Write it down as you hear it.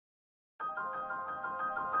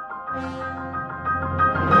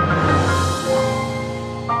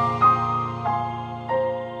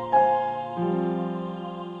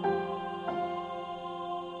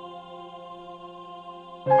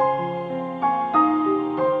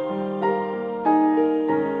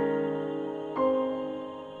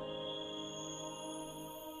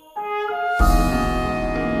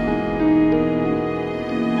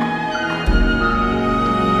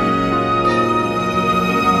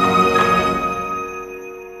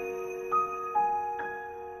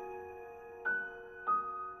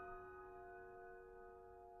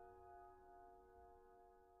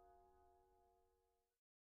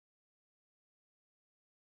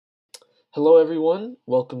Hello, everyone.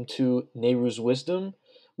 Welcome to Nehru's Wisdom.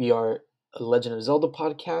 We are a Legend of Zelda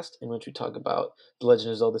podcast in which we talk about the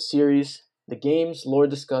Legend of Zelda series, the games, lore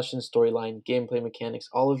discussion, storyline, gameplay mechanics,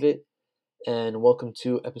 all of it. And welcome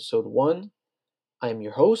to episode 1. I am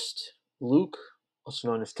your host, Luke, also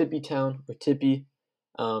known as Tippy Town or Tippy,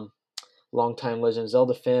 longtime Legend of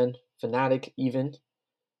Zelda fan, fanatic even.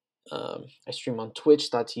 I stream on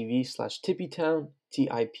twitch.tv/TippyTown,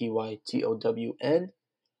 TIPYTOWN.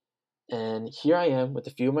 And here I am with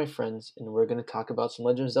a few of my friends, and we're going to talk about some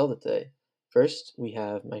Legend of Zelda today. First, we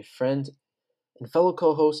have my friend and fellow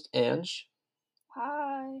co-host, Ange.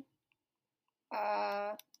 Hi.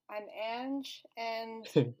 I'm Ange, and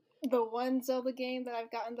the one Zelda game that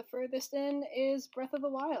I've gotten the furthest in is Breath of the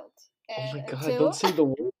Wild. Oh And my god, until don't say the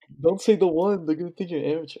one. Don't say the one. They're going to think you're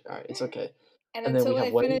amateur. All right, it's okay. and And then we until have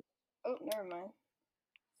I Wendy. finish, oh, never mind.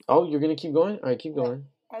 Oh, you're going to keep going? All right, keep going.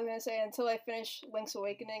 I was gonna say until I finish Link's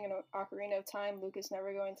Awakening and Ocarina of Time, Luke is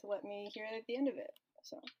never going to let me hear it at the end of it.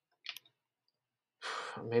 So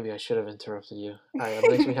Maybe I should have interrupted you. All right, up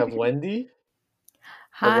next we have Wendy.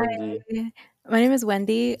 Hi, Wendy. my name is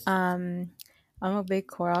Wendy. I'm a big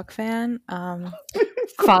Korok fan.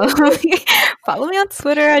 Follow me, follow me on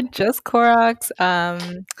Twitter at just Koroks.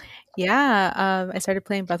 I started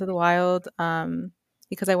playing Breath of the Wild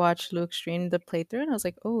because I watched Luke stream the playthrough, and I was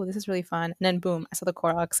like, "Oh, this is really fun!" And then boom, I saw the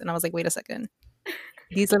Koroks, and I was like, "Wait a second,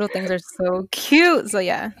 these little things are so cute!" So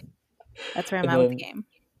yeah, that's where I'm And at with the then, game.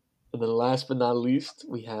 and then last but not least,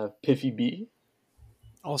 we have Piffy B.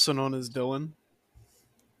 Also known as Dylan.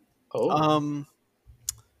 Oh.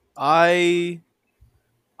 I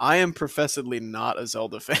am professedly not a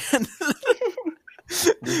Zelda fan.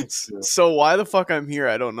 So why the fuck I'm here,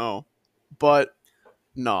 I don't know. But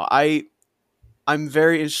no, I'm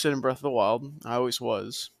very interested in Breath of the Wild. I always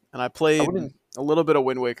was. And I played a little bit of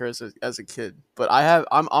Wind Waker as a kid, but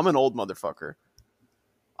I'm an old motherfucker.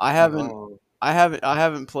 I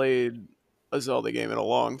haven't played a Zelda game in a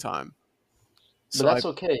long time. But that's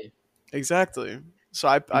okay. Exactly. So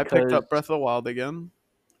I picked up Breath of the Wild again,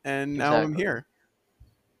 and now I'm here.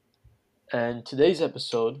 And today's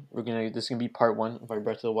episode, this is gonna be part 1 of our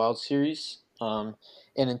Breath of the Wild series. In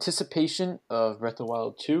anticipation of Breath of the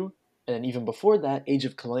Wild 2, and even before that, Age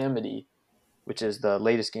of Calamity, which is the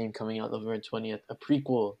latest game coming out November 20th, a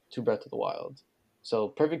prequel to Breath of the Wild. So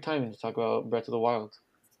perfect timing to talk about Breath of the Wild.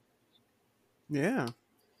 Yeah.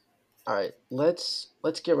 All right, let's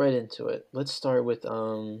get right into it. Let's start with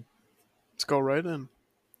Let's go right in.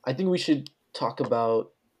 I think we should talk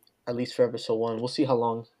about, at least for episode 1. We'll see how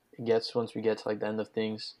long it gets once we get to like the end of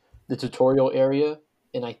things, the tutorial area,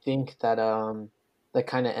 and I think that that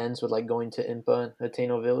kind of ends with like going to Impa and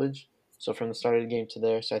Hateno Village. So from the start of the game to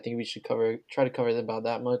there. So I think we should try to cover about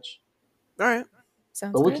that much. All right.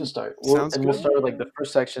 Sounds but good. We can start. We'll start with like the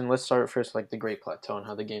first section. Let's start first like the Great Plateau and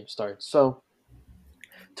how the game starts. So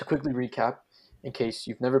to quickly recap, in case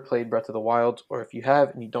you've never played Breath of the Wild, or if you have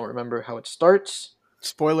and you don't remember how it starts.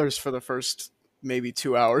 Spoilers for the first maybe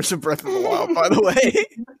 2 hours of Breath of the Wild, by the way.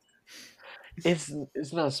 It's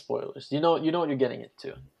not spoilers. You know what you're getting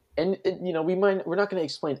into. And we're not going to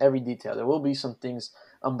explain every detail. There will be some things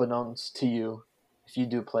unbeknownst to you if you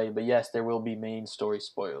do play, but yes, there will be main story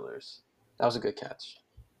spoilers. That was a good catch.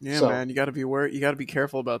 Yeah, man, you got to be worried. You got to be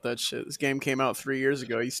careful about that shit. This game came out 3 years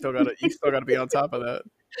ago. You still got to be on top of that.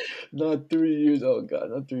 Not 3 years. Oh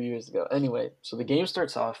god, not 3 years ago. Anyway, so the game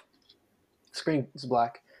starts off. Screen is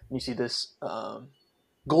black, and you see this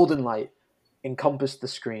golden light encompass the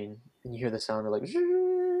screen, and you hear the sound of like,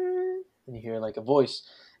 and you hear like a voice,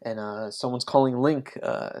 and someone's calling Link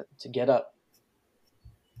to get up.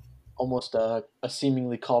 Almost a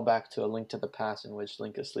seemingly callback to A Link to the Past, in which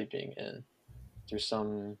Link is sleeping, and through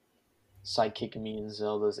some sidekick means,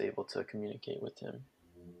 Zelda's able to communicate with him.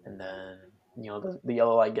 And then the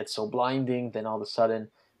yellow light gets so blinding, then all of a sudden,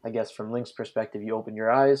 I guess from Link's perspective, you open your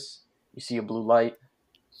eyes, you see a blue light,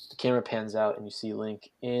 the camera pans out, and you see Link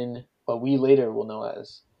in what we later will know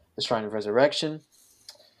as the Shrine of Resurrection.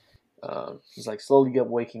 He's like slowly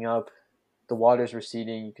waking up. The water's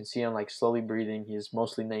receding. You can see him like slowly breathing. He's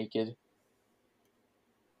mostly naked.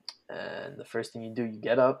 And the first thing you do, you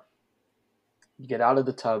get up, you get out of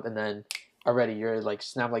the tub, and then already you're like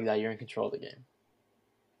snap like that. You're in control of the game.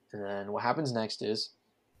 And then what happens next is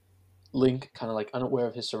Link, kind of like unaware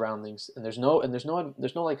of his surroundings, and there's no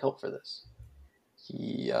like help for this.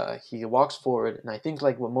 He walks forward, and I think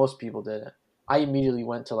like what most people did, I immediately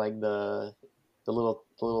went to like the little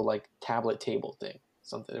like tablet table thing.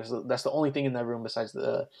 Something that's the only thing in that room besides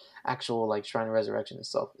the actual like Shrine of Resurrection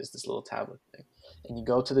itself is this little tablet thing. And you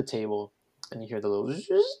go to the table, and you hear the little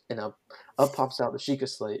and up pops out the Sheikah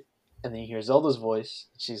Slate, and then you hear Zelda's voice.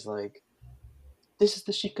 She's like, "This is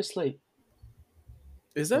the Sheikah Slate."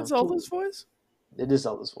 Is that Zelda's voice? It is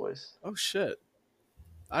Zelda's voice. Oh shit!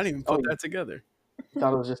 I didn't even put that together. You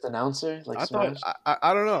thought it was just announcer, like Smash?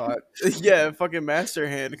 I don't know. Yeah, fucking Master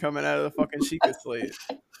Hand coming out of the fucking Sheikah Slate.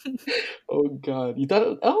 Oh god, you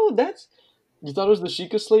thought? You thought it was the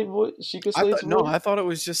Sheikah Slate voice? No, I thought it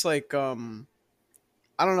was just like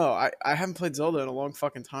I don't know. I haven't played Zelda in a long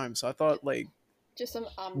fucking time, so I thought like just some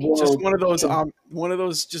one of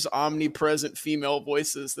those just omnipresent female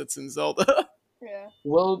voices that's in Zelda. Yeah.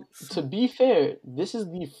 Well, to be fair, this is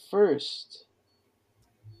the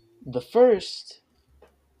first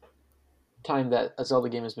time that a Zelda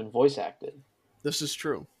game has been voice acted. This is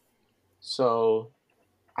true. So,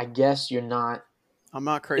 I guess you're not. I'm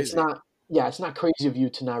not crazy. It's not. Yeah, it's not crazy of you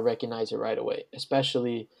to not recognize it right away.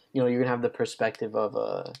 Especially, you're gonna have the perspective of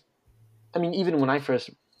I mean, even when I first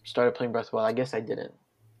started playing Breath of the Wild, I guess I didn't.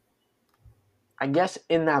 I guess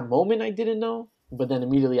in that moment I didn't know, but then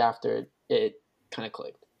immediately after it kind of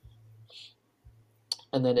clicked.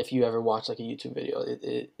 And then if you ever watch like a YouTube video,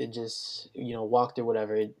 it just walk through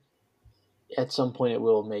whatever, at some point it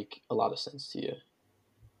will make a lot of sense to you.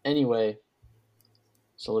 Anyway,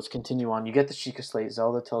 so let's continue on. You get the Sheikah Slate.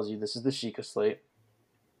 Zelda tells you this is the Sheikah Slate,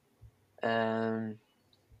 and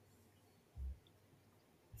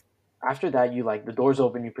after that you the doors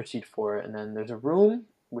open, you proceed for it, and then there's a room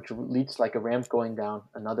which leads like a ramp going down,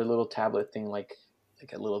 another little tablet thing like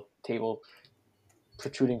a little table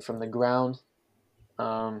protruding from the ground,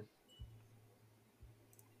 and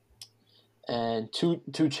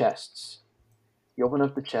two chests. You open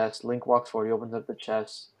up the chest. Link walks forward. He opens up the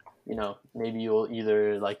chest. Maybe you'll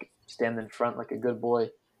either like stand in front like a good boy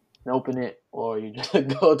and open it, or you just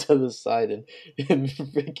go to the side and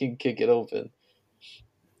freaking kick it open.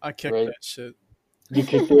 I kicked that shit. You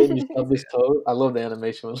kicked it and you stubbed his toe. I love the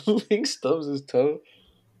animation when Link stubs his toe.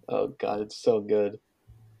 Oh god, it's so good.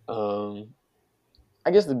 I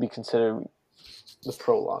guess it'd be considered the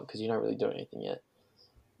prologue because you're not really doing anything yet.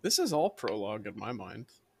 This is all prologue in my mind.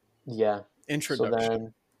 Yeah. Introduction. So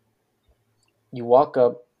then you walk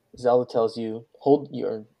up. Zelda tells you, hold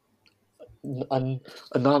your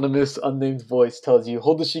anonymous, unnamed voice tells you,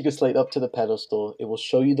 hold the Sheikah Slate up to the pedestal. It will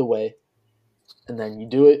show you the way. And then you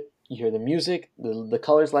do it. You hear the music, the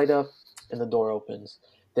colors light up, and the door opens.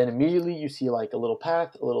 Then immediately you see like a little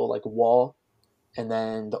path, a little like wall, and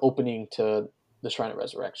then the opening to the Shrine of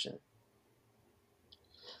Resurrection.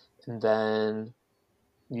 And then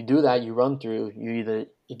you do that, you run through,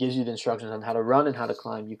 it gives you the instructions on how to run and how to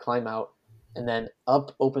climb. You climb out, and then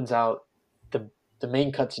up opens out the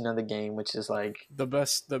main cutscene of the game, which is like the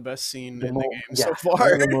best scene in the game so far.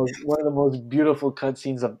 One of the most beautiful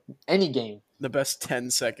cutscenes of any game. The best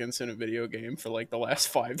 10 seconds in a video game for like the last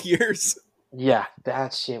 5 years. Yeah,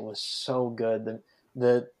 that shit was so good.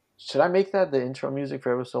 The should I make that the intro music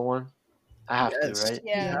for episode 1? I have to, right?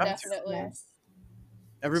 Yeah, definitely. Yes.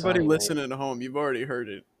 Everybody listening at home, you've already heard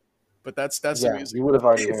it. But that's the music. You would have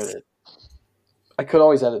already heard it. I could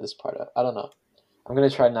always edit this part out. I don't know. I'm going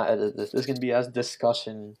to try not edit this. This is going to be as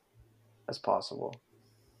discussion as possible.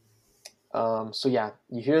 So yeah,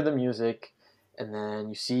 you hear the music, and then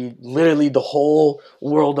you see literally the whole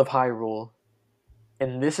world of Hyrule.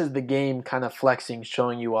 And this is the game kind of flexing,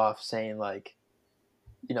 showing you off, saying like,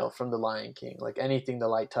 from the Lion King, like anything the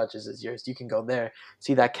light touches is yours. You can go there.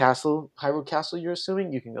 See that castle, Hyrule Castle you're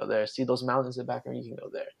assuming? You can go there. See those mountains in the background? You can go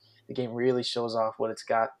there. The game really shows off what it's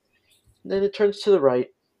got. And then it turns to the right,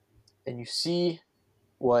 and you see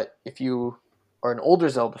what, if you are an older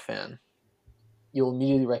Zelda fan, you'll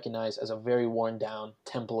immediately recognize as a very worn down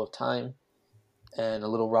Temple of Time and a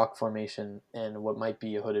little rock formation and what might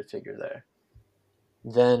be a hooded figure there.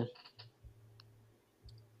 Then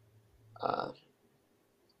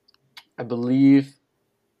I believe,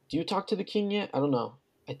 do you talk to the king yet? I don't know.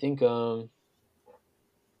 I think Zelda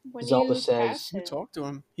says you talk to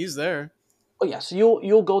him. He's there. Oh yeah, so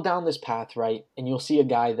you'll go down this path, right? And you'll see a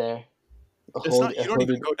guy there. You don't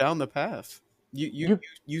even go down the path.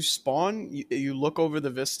 You spawn. You look over the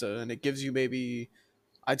vista, and it gives you maybe,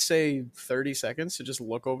 I'd say 30 seconds to just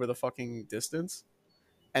look over the fucking distance,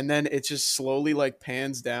 and then it just slowly like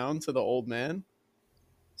pans down to the old man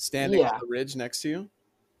standing on Yeah, the ridge next to you.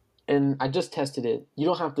 and I just tested it. You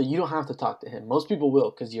don't have to. You don't have to talk to him. Most people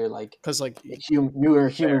will, because you're like Because like you are a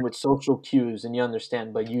human with social cues, and you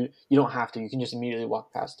understand. But you don't have to. You can just immediately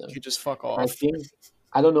walk past him. you just fuck I off. think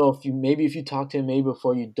I don't know if you talk to him maybe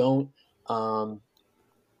before you don't.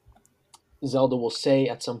 Zelda will say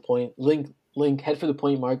at some point, Link, head for the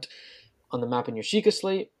point marked on the map in your Sheikah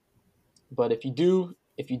slate. But if you do,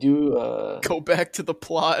 Go back to the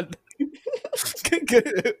plot.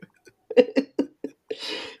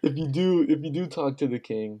 if you do talk to the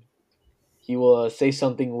king, he will say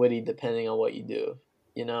something witty depending on what you do.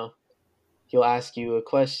 You know, he'll ask you a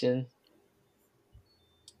question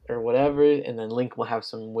or whatever, and then Link will have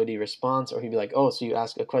some witty response, or he'll be like, "Oh, so you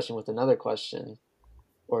ask a question with another question,"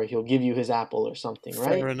 or he'll give you his apple or something,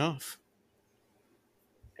 right? Fair enough.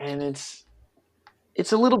 And it's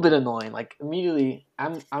a little bit annoying. Like immediately,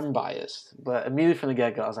 I'm biased, but immediately from the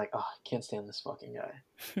get go, I was like, "Oh, I can't stand this fucking guy."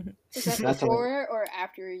 Is that That's before or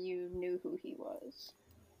after you knew who he was?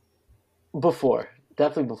 Before,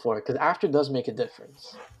 definitely before, because after does make a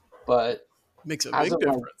difference. But Makes a as big of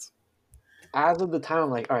like, difference. as of the time, I'm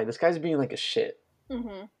like, all right, this guy's being like a shit.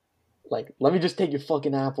 Mm-hmm. Like, let me just take your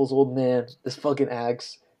fucking apples, old man. This fucking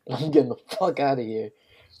axe, and I'm getting the fuck out of here.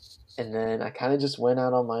 And then I kind of just went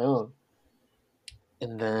out on my own.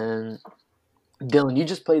 And then, Dylan, you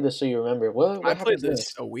just played this, so you remember. What I played happens this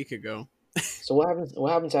next? a week ago. So what happens?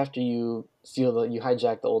 What happens after you you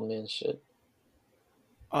hijack the old man's shit?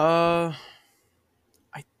 I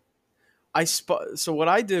so what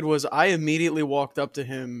I did was I immediately walked up to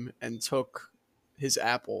him and took his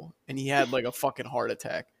apple, and he had like a fucking heart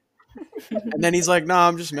attack. And then he's like, "Nah,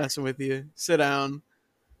 I'm just messing with you. Sit down."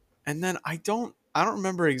 And then I don't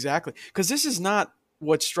remember exactly, because this is not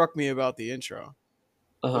what struck me about the intro.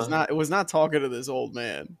 It was not talking to this old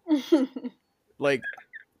man. Like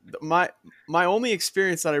my only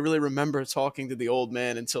experience that I really remember talking to the old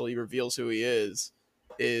man until he reveals who he is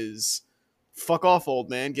fuck off, old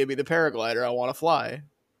man, give me the paraglider, I want to fly.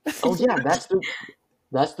 Oh yeah,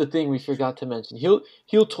 that's the thing we forgot to mention.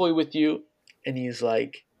 He'll toy with you, and he's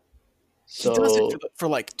like, He does it for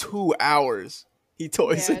like 2 hours. He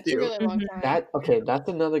toys with it's a you. really long time. That's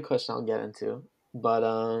another question I'll get into. But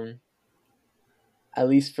at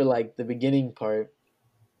least for like the beginning part,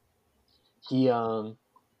 he's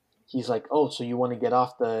like, "Oh, so you want to get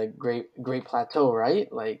off the Great Plateau,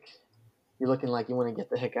 right? Like you're looking like you want to get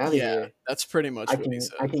the heck out of Yeah, here. that's pretty much what he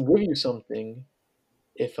said. I can give you something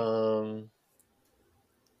if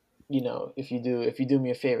if you do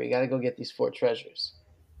me a favor. You got to go get these 4 treasures."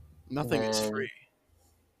 Nothing is free.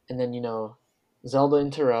 And then Zelda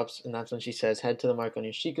interrupts, and that's when she says, "Head to the mark on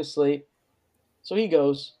your Sheikah slate." So he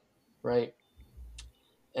goes, right?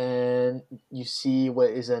 And you see what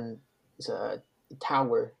is a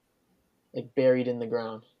tower, like buried in the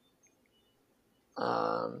ground.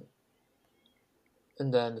 And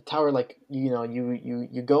then the tower, like you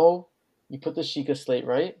go, you put the Sheikah slate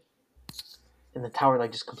right, and the tower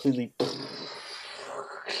like just completely.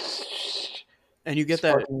 And you get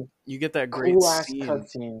that great cool ass scene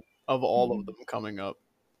cutscene of all of them coming up.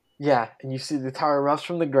 Yeah, and you see the tower erupts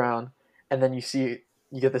from the ground, and then you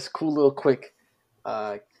get this cool little quick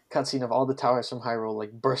cutscene of all the towers from Hyrule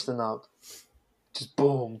like bursting up, just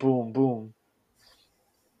boom, boom, boom,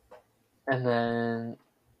 and then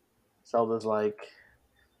Zelda's like,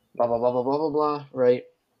 blah blah blah blah blah blah blah, right?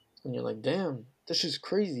 And you're like, damn, this is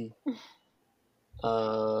crazy.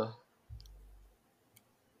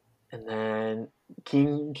 And then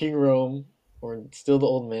King Rome, or still the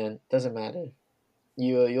old man, doesn't matter.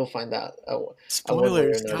 You'll find out.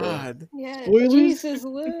 Spoilers, God. Yeah, Spoilers? Jesus,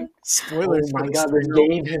 Luke. Spoilers. Oh my for god, the this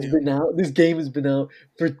game has been out. This game has been out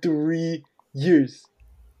for 3 years.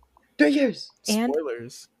 3 years. And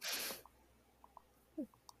Spoilers.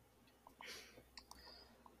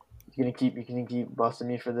 You gonna keep busting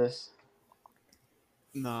me for this?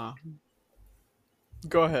 Nah.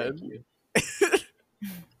 Go ahead. Thank you.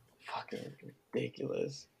 Fucking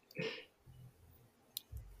ridiculous.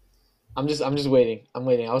 I'm just waiting. I'm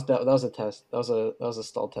waiting. That was a test. That was a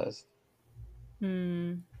stall test.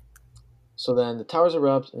 So then the towers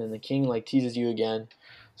erupt, and then the king like teases you again.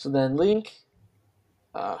 So then Link,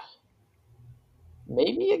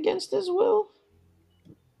 maybe against his will.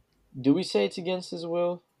 Do we say it's against his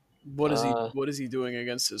will? What is he doing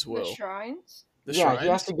against his will? The shrines? The yeah, shrines? he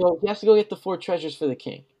has to go get the 4 treasures for the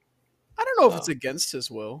king. I don't know if it's against his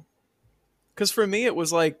will. Because for me, it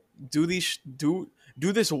was like,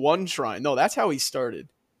 do this one shrine. No, that's how he started.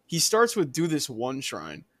 He starts with do this one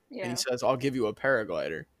shrine, and Yeah. he says, "I'll give you a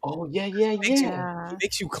paraglider." Oh yeah. He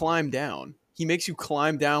makes you climb down. He makes you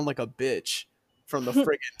climb down like a bitch from the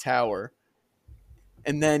friggin' tower.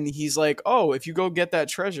 And then he's like, "Oh, if you go get that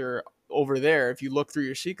treasure over there, if you look through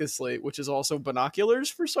your Sheikah slate, which is also binoculars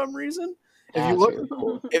for some reason, if you That's look really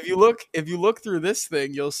cool. if you look through this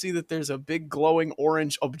thing, you'll see that there's a big glowing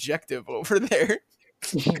orange objective over there.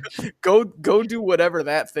 Go do whatever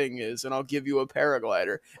that thing is, and I'll give you a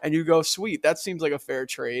paraglider." And you go, "Sweet, that seems like a fair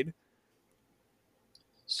trade."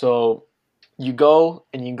 So you go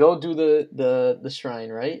do the shrine,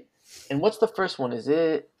 right? And what's the first one? Is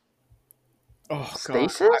it Oh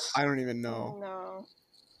Stasis? God, I don't even know. No.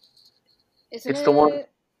 Isn't It's it? the one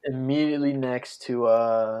immediately next to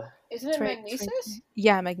Isn't it Magnesis?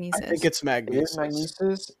 Yeah, Magnesis. I think it's It is Magnesis.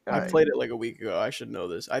 Magnesis. I Alright. played it like a week ago. I should know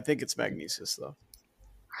this. I think it's Magnesis though.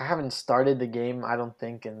 I haven't started the game, I don't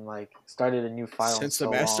think, and like started a new file Since in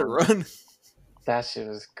the so Master long. Run. That shit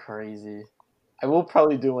was crazy. I will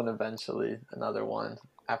probably do one eventually, another one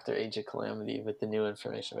after Age of Calamity with the new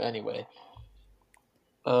information. But anyway,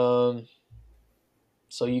 so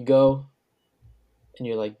you go and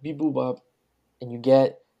you're like beep boop bop, and you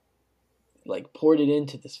get like ported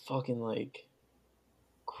into this fucking like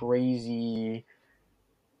crazy,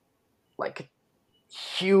 like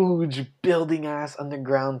huge building ass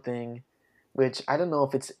underground thing, which I don't know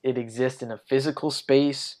if it exists in a physical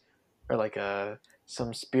space or like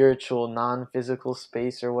some spiritual non-physical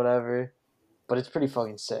space or whatever, but it's pretty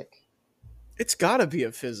fucking sick. It's gotta be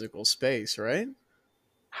a physical space, right?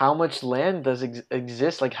 How much land does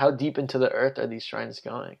exist? Like, how deep into the earth are these shrines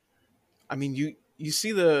going? I mean, you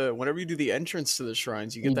see whenever you do the entrance to the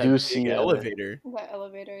shrines, you get You that do big see elevator, That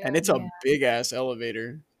elevator, yeah. and it's a big ass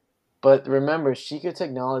elevator. But remember, Sheikah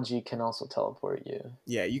technology can also teleport you.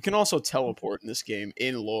 Yeah, you can also teleport in this game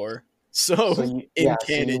in lore. So, in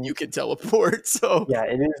canon, you can teleport. So yeah,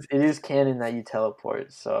 it is canon that you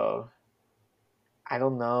teleport. So I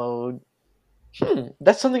don't know.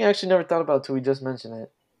 That's something I actually never thought about till we just mentioned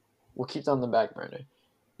it. We'll keep that on the back burner.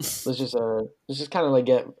 Let's just kind of like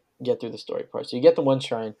get through the story part. So you get the one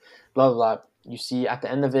shrine, blah blah blah. You see at the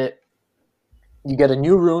end of it, you get a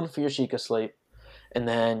new rune for your Sheikah slate, and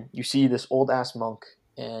then you see this old ass monk,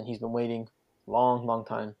 and he's been waiting long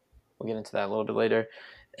time. We'll get into that a little bit later,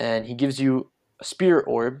 and he gives you a spirit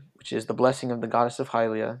orb, which is the blessing of the goddess of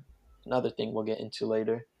Hylia. Another thing we'll get into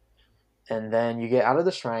later. And then you get out of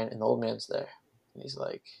the shrine, and the old man's there, and he's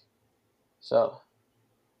like, "So,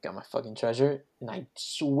 got my fucking treasure?" And I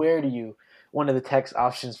swear to you, one of the text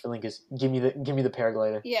options for Link is give me the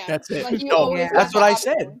paraglider. Yeah, that's it. Like, you No, always have that's the what I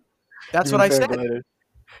option. said. That's Give what me I the said. paraglider.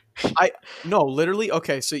 No, literally.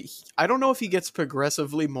 Okay, so I don't know if he gets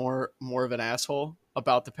progressively more of an asshole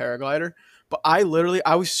about the paraglider, but I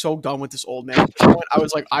was so done with this old man. At this point, I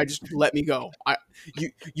was like, I just let me go.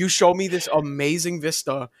 You show me this amazing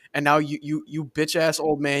vista, and now you bitch ass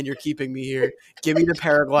old man, you're keeping me here. Give me the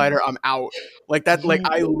paraglider. I'm out. Like that. Like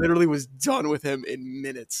I literally was done with him in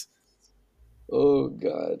minutes. Oh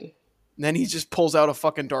god. And then he just pulls out a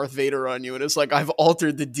fucking Darth Vader on you, and it's like, I've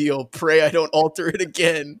altered the deal. Pray I don't alter it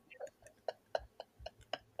again.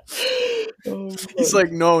 He's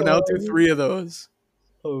like, no, now do 3 of those.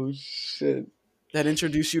 Oh shit. That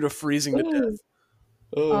introduce you to freezing to death.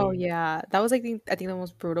 Oh yeah, that was like I think the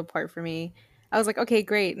most brutal part for me. I was like, okay,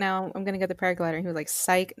 great. Now I'm gonna get the paraglider. And he was like,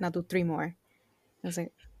 psych. Now do 3 more. I was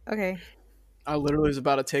like, okay. I literally was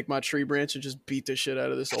about to take my tree branch and just beat the shit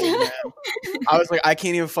out of this old man. I was like, I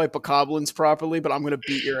can't even fight bokoblins properly, but I'm gonna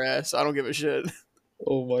beat your ass. I don't give a shit.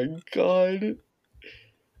 Oh my god.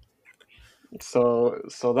 So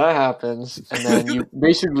that happens, and then you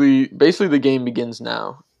basically the game begins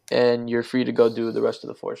now, and you're free to go do the rest of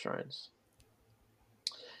the 4 shrines.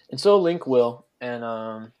 And so Link will, and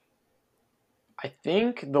I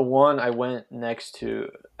think the one I did next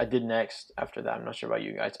after that. I'm not sure about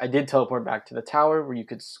you guys. I did teleport back to the tower where you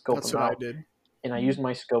could scope That's them what out. I did. And I used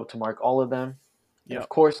my scope to mark all of them. And Yep. of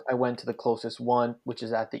course, I went to the closest one, which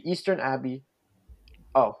is at the Eastern Abbey.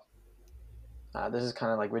 Oh, this is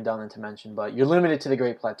kind of like redundant to mention, but you're limited to the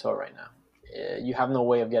Great Plateau right now. You have no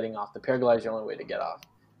way of getting off. The paraglider is the only way to get off,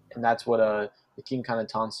 and that's what the king kind of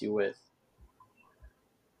taunts you with.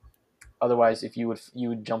 Otherwise, if you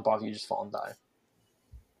would jump off, you just fall and die.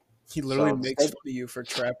 He literally makes fun of you for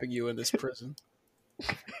trapping you in this prison.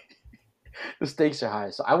 The stakes are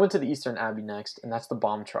high. So I went to the Eastern Abbey next, and that's the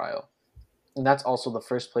bomb trial. And that's also the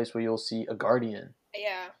first place where you'll see a guardian.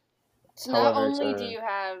 Yeah. So However, not only do you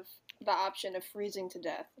have the option of freezing to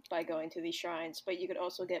death by going to these shrines, but you could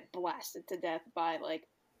also get blasted to death by, like,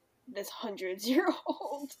 this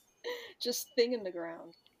 100-year-old just thing in the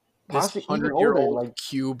ground. This Possibly even 100-year-old older, like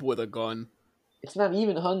cube with a gun. it's not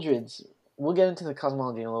even hundreds. We'll get into the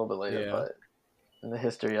cosmology in a little bit later, Yeah. but in the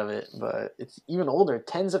history of it, but it's even older,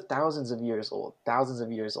 tens of thousands of years old, thousands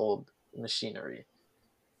of years old machinery.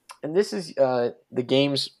 And this is the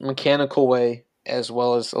game's mechanical way, as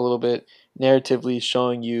well as a little bit narratively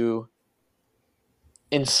showing you,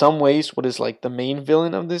 in some ways, what is like the main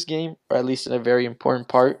villain of this game, or at least in a very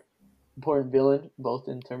important villain, both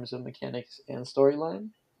in terms of mechanics and storyline.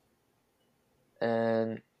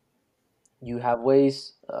 And you have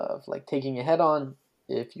ways of like taking it head on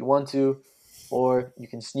if you want to, or you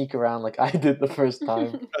can sneak around like I did the first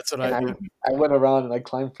time. That's what And I did. I went around and I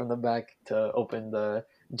climbed from the back to open the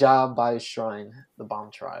Jabai Shrine, the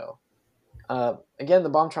bomb trial. Again, the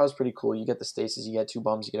bomb trial is pretty cool. You get the stasis, you get 2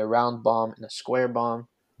 bombs, you get a round bomb and a square bomb,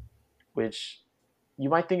 which you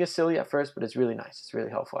might think is silly at first, but it's really nice. It's really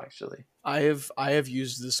helpful, actually. I have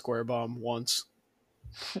used the square bomb once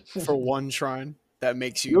for one shrine. That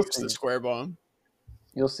makes you You'll use the see. square bomb.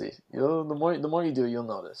 You'll see. The more you do, you'll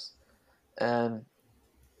notice. And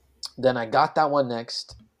then I got that one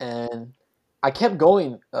next, and I kept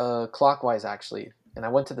going clockwise actually, and I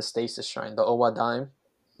went to the stasis shrine, the Owa Dime.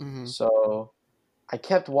 Mm-hmm. So I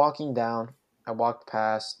kept walking down. I walked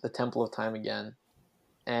past the Temple of Time again,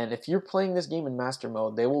 and if you're playing this game in master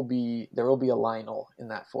mode, there will be a Lionel in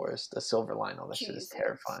that forest, a silver Lionel. That shit is Jesus.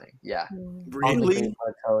 terrifying. Yeah, on the Really? Great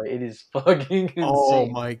Plateau, it is fucking insane. Oh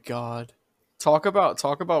my god! Talk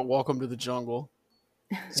about Welcome to the Jungle.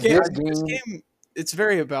 This game, it's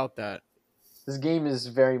very about that. This game is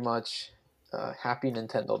very much Happy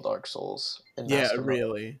Nintendo Dark Souls. In Master Mode.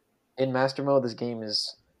 Really. In Master Mode, this game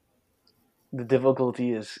is, the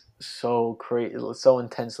difficulty is so crazy, so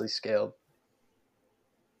intensely scaled.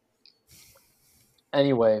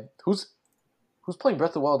 Anyway, who's playing Breath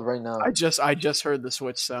of the Wild right now? I just heard the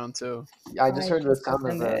Switch sound too. I just heard the sound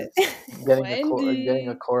of getting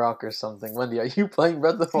a Korok or something. Wendy, are you playing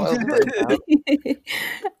Breath of the Wild right now?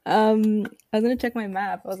 I was gonna check my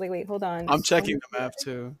map. I was like, wait, hold on. I'm checking the map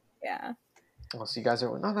too. Yeah. Oh, so you guys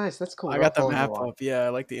are nice. That's cool. I got the map up. Yeah, I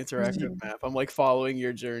like the interactive map. I'm like following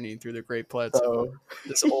your journey through the Great Plateau.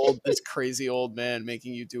 This crazy old man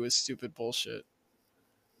making you do his stupid bullshit.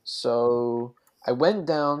 So I went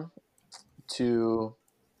down to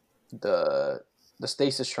the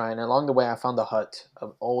Stasis Shrine, and along the way I found a hut,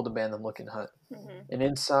 an old abandoned looking hut. Mm-hmm. And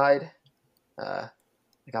inside, I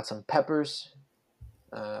got some peppers,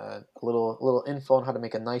 a little info on how to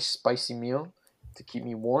make a nice spicy meal to keep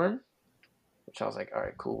me warm, which I was like, all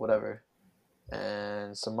right, cool, whatever.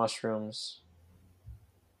 And some mushrooms.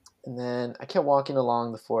 And then I kept walking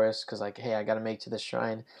along the forest because, like, hey, I got to make to the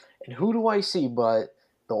shrine. And who do I see but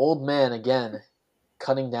the old man again,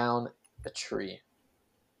 cutting down a tree.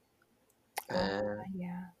 And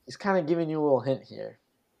he's kind of giving you a little hint here.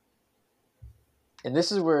 And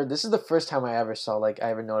this is the first time I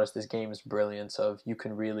ever noticed this game's brilliance of you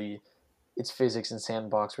can really, it's physics and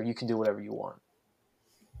sandbox where you can do whatever you want.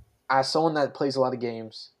 As someone that plays a lot of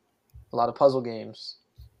games, a lot of puzzle games,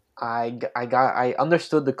 I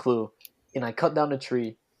understood the clue, and I cut down a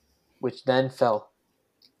tree, which then fell,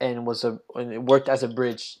 and it worked as a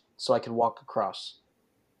bridge so I could walk across.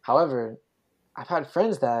 However, I've had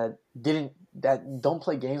friends that don't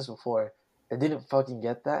play games before, that didn't fucking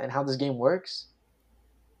get that, and how this game works.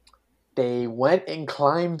 They went and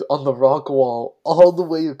climbed on the rock wall all the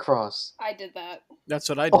way across. I did that. That's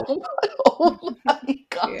what I did. Oh my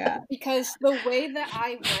god. Yeah. Because the way that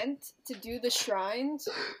I went to do the shrines,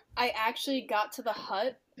 I actually got to the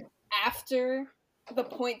hut after the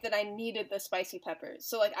point that I needed the spicy peppers.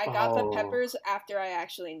 So like I got the peppers after I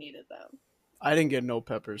actually needed them. I didn't get no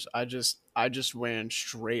peppers. I just ran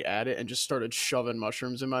straight at it and just started shoving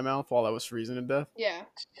mushrooms in my mouth while I was freezing to death. Yeah.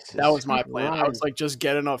 That was my plan. I was like, just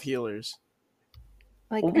get enough healers.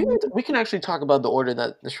 Like we can actually talk about the order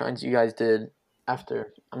that the shrines you guys did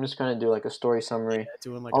after. I'm just going to do like a story summary. Yeah,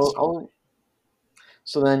 doing like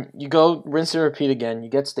So then you go rinse and repeat again. You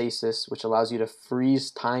get stasis, which allows you to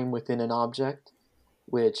freeze time within an object,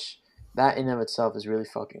 which that in and of itself is really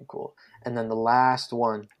fucking cool. And then the last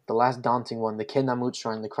daunting one, the Kenamut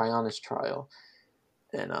Shrine, the Cryonis Trial.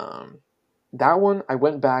 And that one, I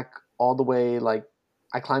went back all the way, like,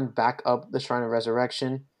 I climbed back up the Shrine of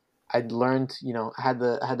Resurrection. I'd learned, I had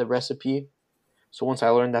the recipe. So once I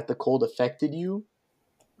learned that the cold affected you,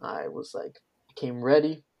 I was like, I came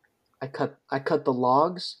ready. I cut the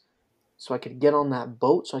logs so I could get on that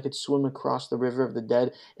boat, so I could swim across the River of the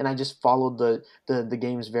Dead, and I just followed the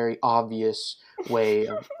game's very obvious way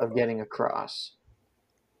of getting across.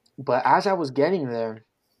 But as I was getting there,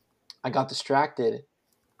 I got distracted,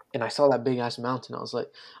 and I saw that big ass mountain. I was like,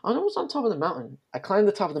 I know what's on top of the mountain. I climbed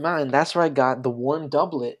the top of the mountain. That's where I got the warm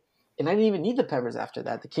doublet, and I didn't even need the peppers after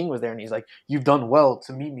that. The king was there, and he's like, "You've done well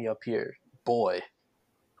to meet me up here, boy."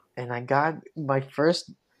 And I got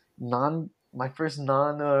non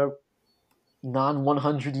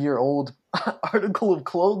 100-year-old article of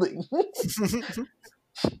clothing.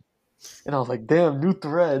 And I was like, damn, new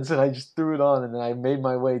threads. And I just threw it on, and then I made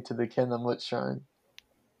my way to the Kendamut shrine.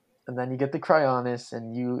 And then you get the Cryonis,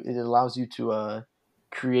 and it allows you to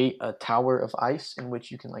create a tower of ice in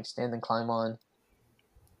which you can like stand and climb on.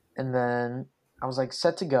 And then I was like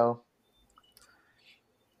set to go.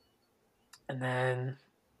 And then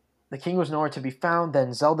the king was nowhere to be found.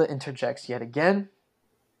 Then Zelda interjects yet again.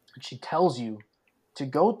 And she tells you to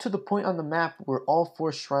go to the point on the map where all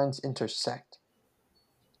 4 shrines intersect.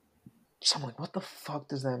 So I'm like, what the fuck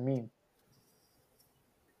does that mean?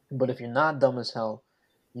 But if you're not dumb as hell,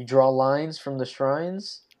 you draw lines from the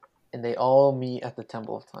shrines, and they all meet at the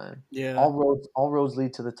Temple of Time. Yeah. All roads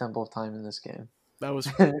lead to the Temple of Time in this game. That was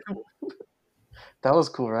cool. That was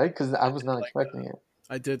cool, right? Because I was not expecting it.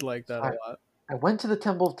 I did like that a lot. I went to the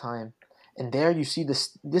Temple of Time, and there you see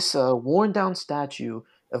this worn down statue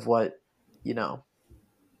of what,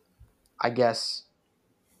 I guess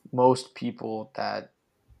most people that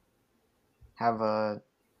have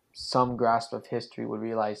some grasp of history would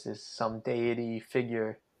realize is some deity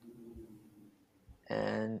figure.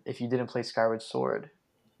 And if you didn't play Skyward Sword,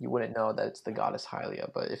 you wouldn't know that it's the goddess Hylia.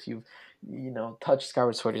 But if you've, touched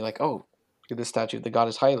Skyward Sword, you're like, oh, look at this statue of the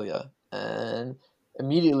goddess Hylia. And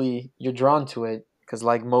immediately you're drawn to it because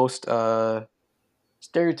like most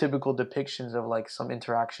stereotypical depictions of like some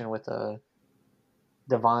interaction with a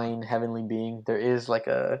divine heavenly being, there's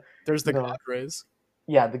the god rays.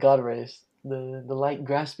 Yeah, the god rays. The light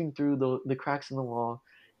grasping through the cracks in the wall.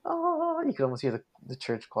 Oh, you can almost hear the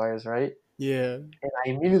church choirs, right? Yeah. And I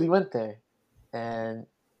immediately went there, and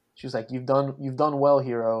she was like, "You've done well,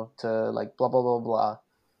 hero." To like blah blah blah blah,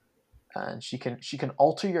 and she can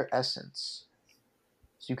alter your essence,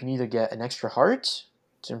 so you can either get an extra heart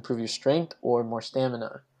to improve your strength or more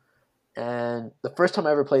stamina. And the first time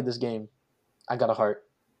I ever played this game, I got a heart.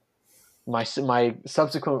 My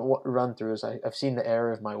subsequent run throughs, I've seen the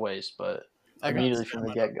error of my ways, but immediately from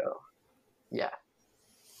the get go, yeah.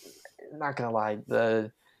 Not gonna lie,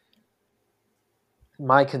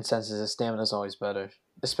 my consensus is stamina is always better,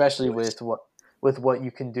 especially with what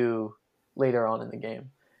you can do later on in the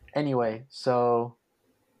game. Anyway, so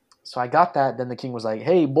I got that. Then the king was like,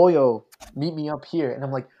 "Hey, boyo, meet me up here," and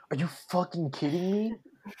I'm like, "Are you fucking kidding me?"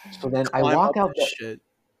 So then I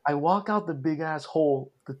walk out the big ass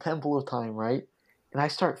hole, the Temple of Time, right? And I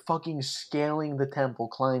start fucking scaling the temple,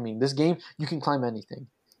 climbing. This game, you can climb anything.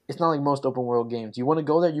 It's not like most open world games. You want to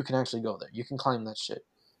go there, you can actually go there. You can climb that shit.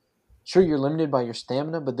 Sure, you're limited by your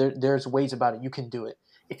stamina, but there's ways about it. You can do it.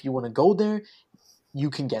 If you want to go there, you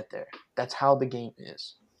can get there. That's how the game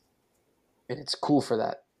is. And it's cool for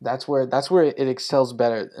that. That's where it excels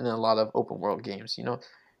better than a lot of open world games. You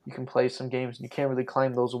can play some games and you can't really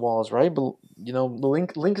climb those walls, right? But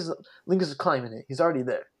the Link is climbing it. He's already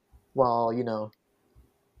there. While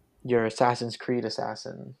your Assassin's Creed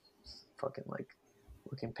assassin, fucking like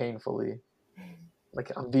looking painfully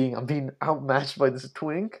like I'm being outmatched by this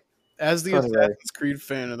twink. As the Assassin's Creed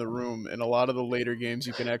fan in the room, in a lot of the later games,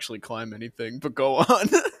 you can actually climb anything. But go on.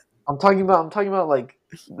 I'm talking about like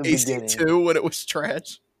the AC2 when it was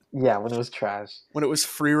trash. Yeah, when it was trash. When it was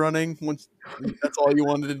free running, that's all you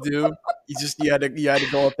wanted to do. You had to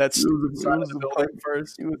go up that side of the building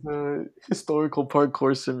first. It was a historical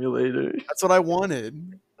parkour simulator. That's what I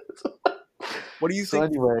wanted. What do you think?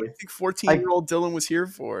 Anyway, what do you think 14-year-old Dylan was here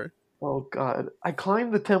for? Oh God! I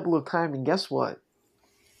climbed the Temple of Time, and guess what?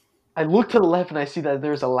 I look to the left and I see that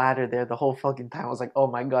there's a ladder there the whole fucking time. I was like, oh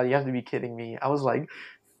my God, you have to be kidding me. I was like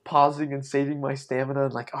pausing and saving my stamina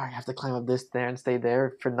and like, oh, I have to climb up this there and stay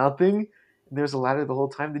there for nothing. And there's a ladder the whole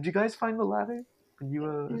time. Did you guys find the ladder?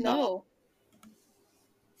 No.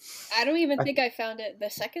 I don't even think I found it the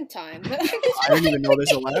second time. I didn't even know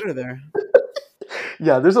there's a ladder there.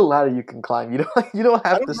 Yeah, there's a ladder you can climb. You don't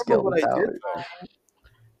have to scale the tower.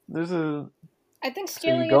 There's a. I think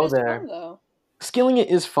scaling it is fun though. Scaling it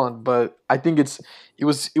is fun, but I think it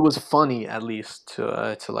was funny at least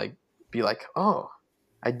to like be like, oh,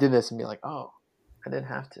 I did this and be like, oh, I didn't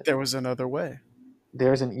have to. There was another way.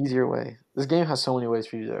 There's an easier way. This game has so many ways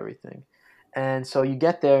for you to do everything. And so you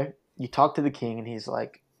get there, you talk to the king, and he's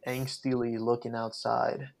like angstily looking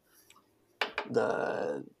outside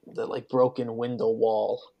the like broken window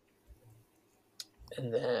wall.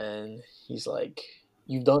 And then he's like,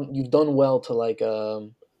 you've done well to like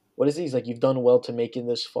what is he? He's like, you've done well to make it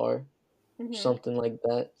this far. something like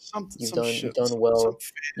that. You've done some well.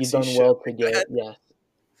 You've fantasy done shit well to like get that. yeah.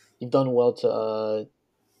 You've done well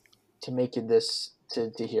to make it this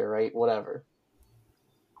to here, right? Whatever.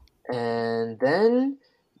 And then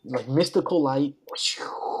like mystical light,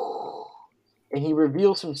 and he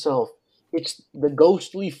reveals himself. It's the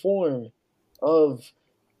ghostly form of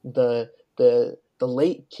the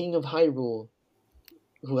late King of Hyrule,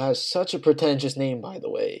 who has such a pretentious name, by the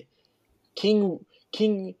way. King.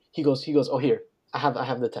 He goes. Oh, here, I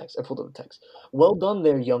have the text. I pulled up the text. Well done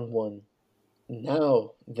there, young one.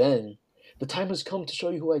 Now then, the time has come to show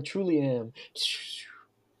you who I truly am.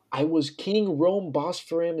 I was King Rome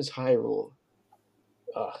Bosphorus Hyrule.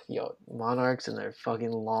 Yo, monarchs and their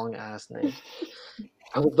fucking long ass names.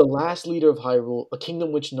 I was the last leader of Hyrule, a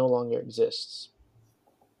kingdom which no longer exists.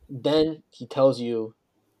 Then he tells you,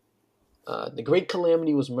 the great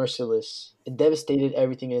calamity was merciless. It devastated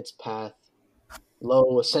everything in its path.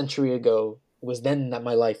 Lo, a century ago, it was then that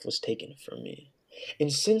my life was taken from me.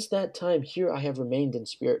 And since that time, here I have remained in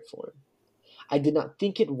spirit form. I did not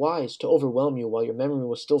think it wise to overwhelm you while your memory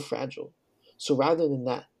was still fragile. So rather than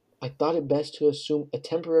that, I thought it best to assume a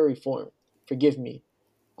temporary form. Forgive me.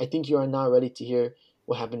 I think you are now ready to hear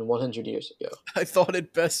what happened 100 years ago. I thought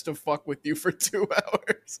it best to fuck with you for 2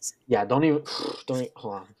 hours. Yeah, don't even hold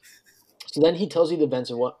on. So then he tells you the events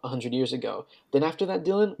of 100 years ago. Then after that,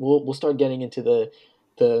 Dylan, we'll start getting into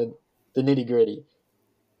the nitty gritty.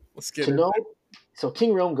 Let's get To it. know, so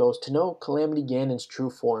King Rome goes, to know Calamity Ganon's true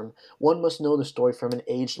form, one must know the story from an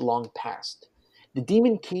age long past. The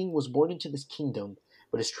Demon King was born into this kingdom,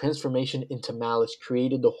 but his transformation into malice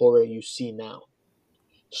created the horror you see now.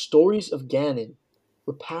 Stories of Ganon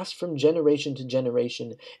were passed from generation to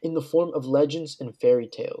generation in the form of legends and fairy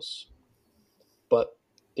tales. But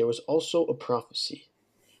there was also a prophecy.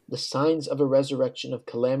 The signs of a resurrection of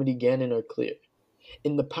Calamity Ganon are clear,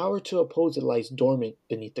 and the power to oppose it lies dormant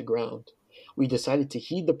beneath the ground. We decided to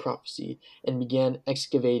heed the prophecy and began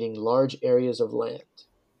excavating large areas of land.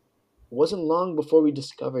 It wasn't long before we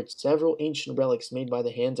discovered several ancient relics made by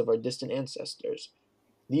the hands of our distant ancestors.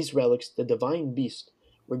 These relics, the Divine Beast,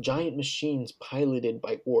 were giant machines piloted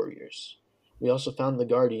by warriors. We also found the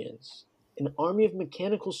Guardians, an army of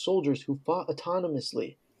mechanical soldiers who fought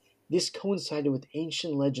autonomously. This coincided with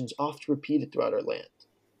ancient legends oft repeated throughout our land.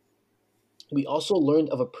 We also learned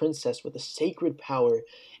of a princess with a sacred power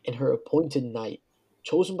and her appointed knight,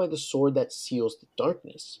 chosen by the sword that seals the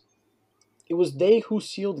darkness. It was they who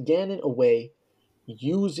sealed Ganon away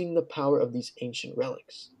using the power of these ancient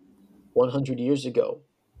relics. 100 years ago,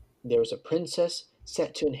 there was a princess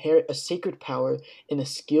set to inherit a sacred power and a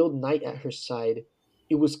skilled knight at her side.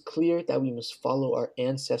 It was clear that we must follow our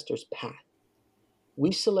ancestors' path.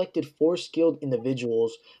 We selected 4 skilled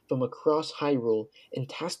individuals from across Hyrule and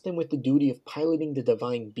tasked them with the duty of piloting the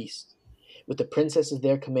Divine Beast. With the princess as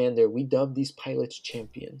their commander, we dubbed these pilots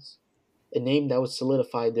champions, a name that would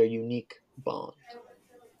solidify their unique bond.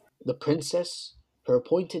 The princess, her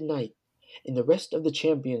appointed knight, and the rest of the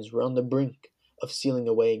champions were on the brink of sealing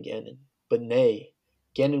away Ganon. But nay,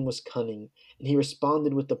 Ganon was cunning, and he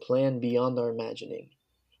responded with a plan beyond our imagining.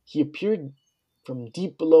 He appeared from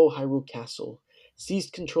deep below Hyrule Castle,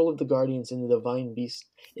 seized control of the Guardians and the Divine Beast,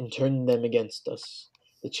 and turned them against us.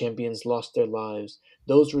 The champions lost their lives,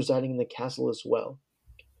 those residing in the castle as well.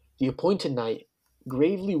 The appointed knight,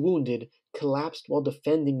 gravely wounded, collapsed while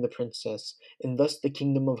defending the princess, and thus the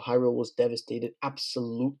kingdom of Hyrule was devastated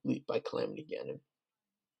absolutely by Calamity Ganon.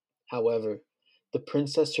 However, the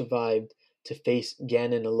princess survived to face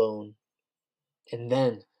Ganon alone. And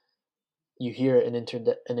then you hear an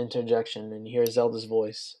interjection, and you hear Zelda's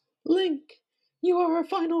voice. Link, you are our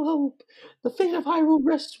final hope. The fate of Hyrule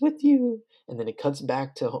rests with you. And then it cuts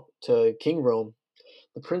back to King Rome.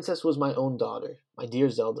 The princess was my own daughter, my dear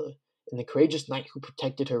Zelda, and the courageous knight who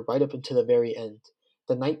protected her right up until the very end.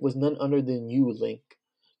 The knight was none other than you, Link.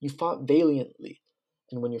 You fought valiantly,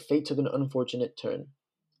 and when your fate took an unfortunate turn,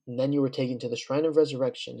 and then you were taken to the Shrine of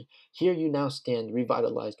Resurrection, here you now stand,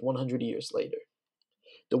 revitalized 100 years later.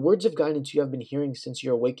 The words of guidance you have been hearing since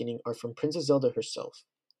your awakening are from Princess Zelda herself.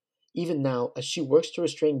 Even now, as she works to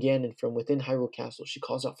restrain Ganon from within Hyrule Castle, she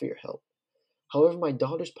calls out for your help. However, my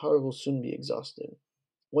daughter's power will soon be exhausted.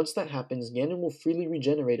 Once that happens, Ganon will freely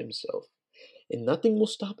regenerate himself, and nothing will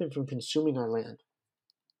stop him from consuming our land.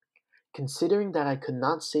 Considering that I could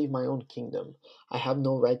not save my own kingdom, I have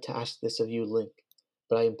no right to ask this of you, Link,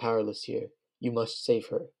 but I am powerless here. You must save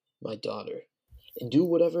her, my daughter, and do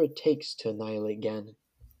whatever it takes to annihilate Ganon.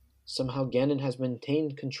 Somehow Ganon has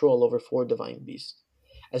maintained control over 4 Divine Beasts,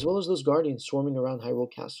 as well as those Guardians swarming around Hyrule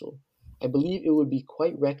Castle. I believe it would be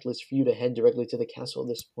quite reckless for you to head directly to the castle at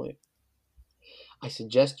this point. I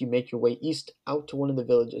suggest you make your way east out to one of the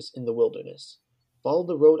villages in the wilderness. Follow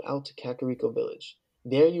the road out to Kakariko village.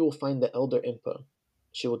 There you will find the Elder Impa.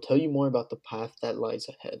 She will tell you more about the path that lies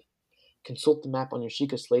ahead. Consult the map on your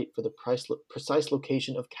Sheikah slate for the precise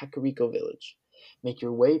location of Kakariko village. Make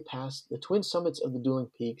your way past the twin summits of the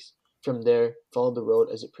dueling peaks. From there, follow the road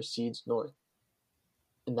as it proceeds north.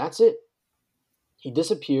 And that's it. He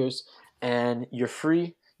disappears, and you're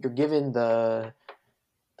free. You're given the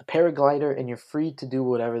paraglider, and you're free to do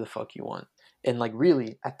whatever the fuck you want. And like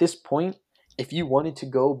really, at this point, if you wanted to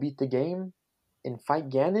go beat the game and fight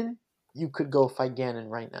Ganon, you could go fight Ganon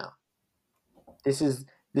right now. This is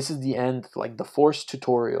the end, like the forced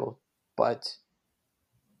tutorial, but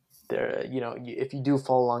there, if you do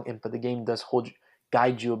follow along Impa, the game does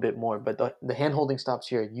guide you a bit more. But the hand holding stops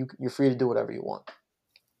here. You're free to do whatever you want.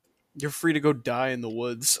 You're free to go die in the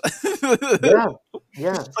woods.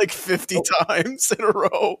 Yeah. Like 50 times in a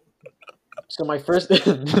row. So my first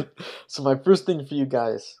thing for you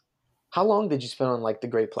guys, how long did you spend on like the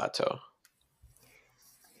Great Plateau?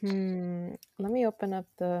 Let me open up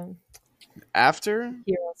the After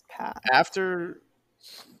Hero's Path. After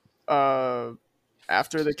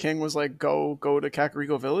the king was like, go to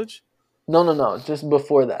Kakariko village? No. Just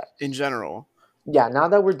before that. In general. Yeah, now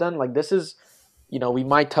that we're done, like this is, we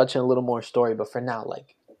might touch on a little more story, but for now,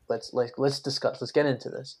 like let's discuss. Let's get into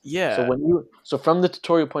this. Yeah. So from the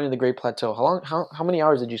tutorial point of the Great Plateau, how many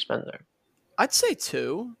hours did you spend there? I'd say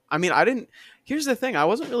 2. I mean, here's the thing, I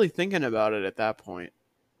wasn't really thinking about it at that point.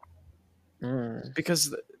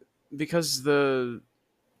 Because the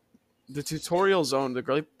tutorial zone,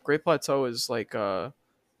 the Great Plateau is like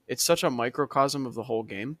it's such a microcosm of the whole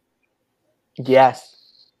game. Yes.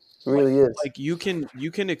 It really is. Like you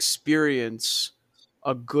can experience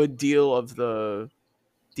a good deal of the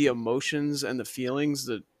emotions and the feelings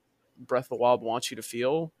that Breath of the Wild wants you to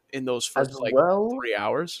feel in those first 3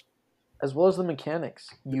 hours. As well as the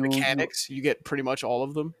mechanics. You get pretty much all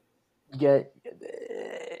of them. You get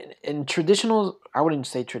in traditional, I wouldn't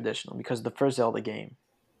say traditional because the first Zelda game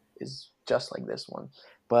is just like this one.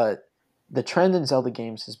 But the trend in Zelda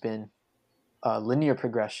games has been linear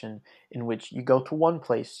progression in which you go to one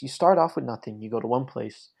place. You start off with nothing. You go to one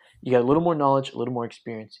place. You get a little more knowledge, a little more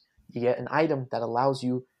experience. You get an item that allows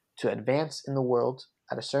you to advance in the world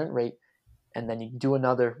at a certain rate, and then you do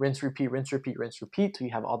another rinse, repeat till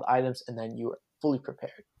you have all the items, and then you are fully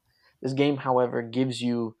prepared. This game, however, gives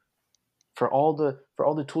you for all the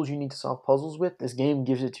tools you need to solve puzzles with. This game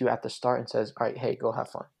gives it to you at the start and says, "All right, hey, go have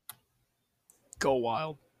fun. Go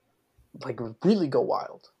wild." Like really go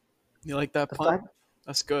wild. You like that pun?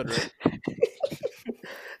 That's good, right?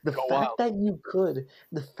 The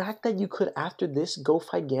fact that you could after this go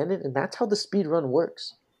fight Ganon, and that's how the speed run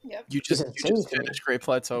works. Yep. You just finish Great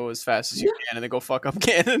Plateau as fast as you can, and then go fuck up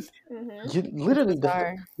Ganon. Mm-hmm. You literally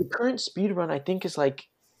the current speed run I think is like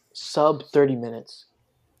sub 30 minutes.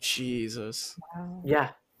 Jesus. Wow. Yeah.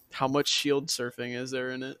 How much shield surfing is there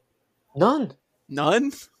in it? None.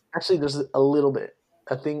 Actually, there's a little bit.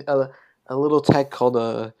 I think a little tech called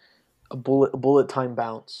a bullet time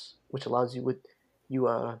bounce, which allows you you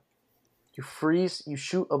freeze, you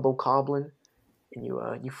shoot a bokoblin, and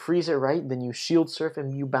you freeze it right, then you shield surf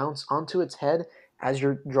and you bounce onto its head as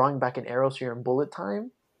you're drawing back an arrow, so you're in bullet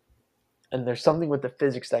time. And there's something with the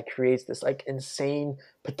physics that creates this like insane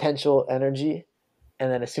potential energy, and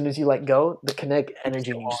then as soon as you let go, the kinetic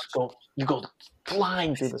energy, and you go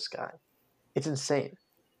flying through the sky. It's insane.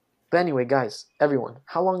 But anyway, guys, everyone,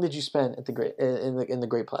 how long did you spend at the Great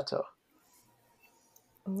Plateau?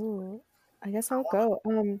 Ooh, I guess I'll go.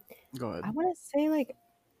 Go ahead. I want to say like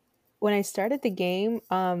when I started the game,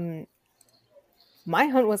 my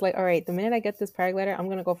hunt was like, all right, the minute I get this paraglider, I'm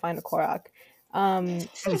gonna go find a Korok.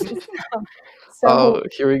 So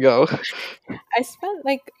here we go. I spent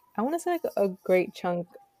like I want to say like a great chunk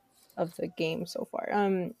of the game so far.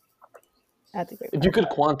 At the Great Plateau. If you could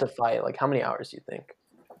quantify it, like how many hours do you think?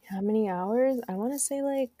 How many hours? I want to say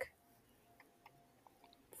like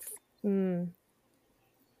 4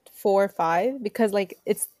 or 5, because like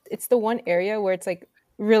it's the one area where it's like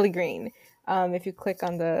really green. If you click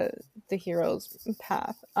on the hero's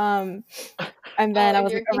path, and then I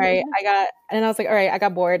was like, all right, I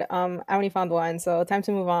got bored. I only found one, so time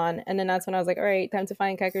to move on. And then that's when I was like, all right, time to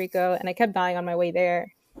find Kakariko, and I kept dying on my way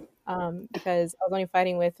there. Because I was only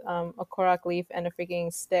fighting with a Korok leaf and a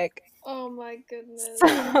freaking stick. Oh my goodness.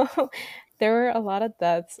 So there were a lot of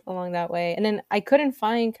deaths along that way. And then I couldn't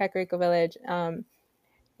find Kakariko Village. And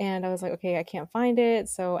I was like, okay, I can't find it.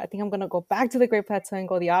 So I think I'm going to go back to the Great Plateau and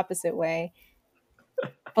go the opposite way.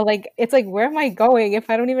 But like, it's like, where am I going if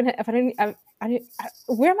I don't,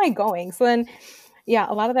 where am I going? So then yeah,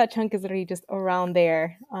 a lot of that chunk is literally just around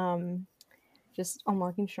there. Just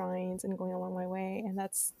unlocking shrines and going along my way, and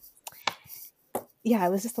that's yeah, it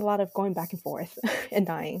was just a lot of going back and forth and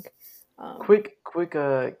dying. Quick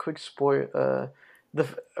spoil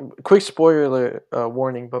quick spoiler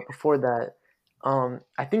warning. But before that,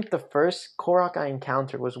 I think the first Korok I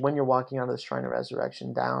encountered was when you're walking out of the Shrine of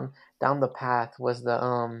Resurrection down the path was the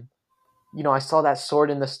I saw that sword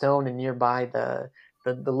in the stone and nearby the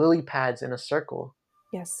lily pads in a circle,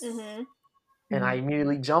 Yes. Mm-hmm. and I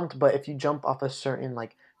immediately jumped. But if you jump off a certain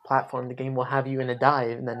like platform, the game will have you in a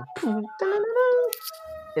dive, and then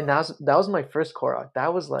and that was my first Korok.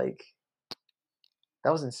 That was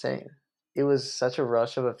insane. It was such a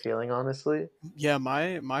rush of a feeling, honestly. Yeah,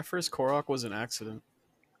 my first Korok was an accident.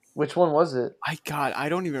 Which one was it? I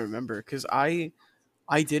don't even remember because I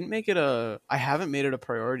didn't make it I haven't made it a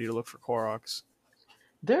priority to look for Koroks.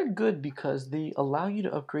 They're good because they allow you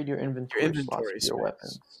to upgrade your inventory slots inventory for your space.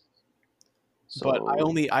 weapons. So, But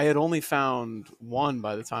I had only found one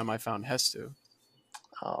by the time I found Hestu.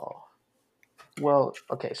 Oh. Well,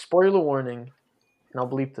 okay, spoiler warning, and I'll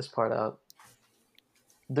bleep this part out.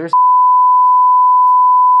 There's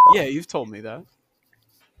Yeah, you've told me that.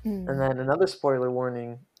 and then another spoiler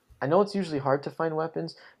warning. I know it's usually hard to find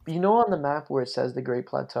weapons, but on the map where it says the Great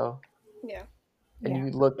Plateau, Yeah. and Yeah.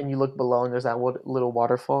 you look below, and there's that little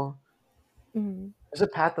waterfall. Mm. There's a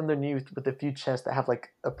path underneath with a few chests that have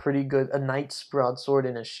like a knight's broadsword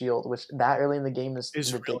and a shield, which that early in the game is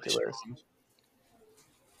ridiculous. Really strong.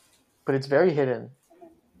 But it's very hidden.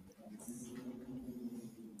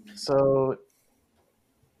 So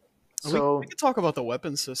We can talk about the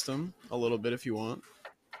weapon system a little bit if you want.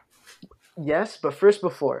 yes, but first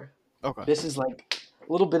before. Okay. This is like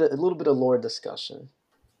a little bit of lore discussion.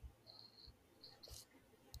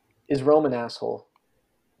 Is Rome an asshole?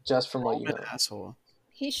 Just from what you know. Asshole.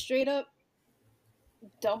 He straight up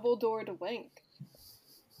Dumbledore to Link.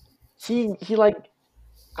 He like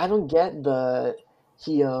I don't get not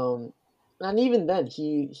even then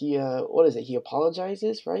he what is it? He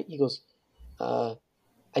apologizes, right? He goes, I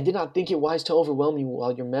did not think it wise to overwhelm you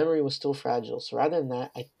while your memory was still fragile. So rather than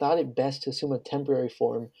that, I thought it best to assume a temporary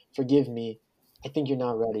form. Forgive me. I think you're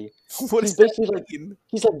not ready. He's basically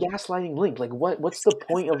he's like gaslighting Link. Like what's the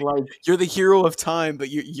point of like you're the hero of time, but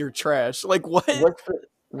you're trash. Like what?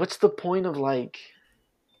 What's the point of like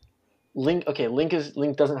Link? Okay, Link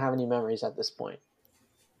doesn't have any memories at this point.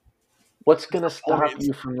 What's gonna stop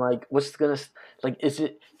you from like? What's gonna like? Is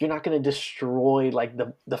it you're not gonna destroy like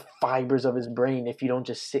the fibers of his brain if you don't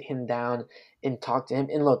just sit him down and talk to him?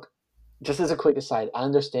 And look, just as a quick aside, I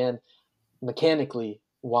understand mechanically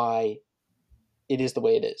why it is the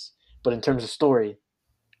way it is, but in terms of story,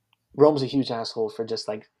 Rome's a huge asshole for just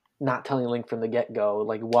like not telling Link from the get go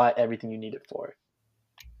like what everything you need it for.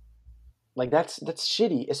 Like that's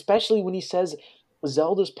shitty, especially when he says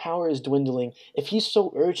Zelda's power is dwindling. If he's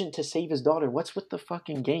so urgent to save his daughter, what's with the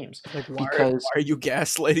fucking games? Like, why are you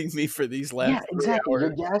gaslighting me for these last? Yeah, exactly.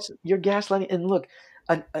 You're gaslighting. And look,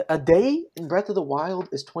 a day in Breath of the Wild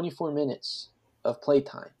is 24 minutes of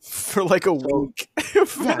playtime for like a week.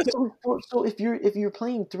 Yeah. So if you're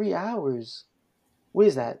playing 3 hours, what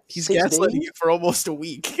is that? He's gaslighting you for almost a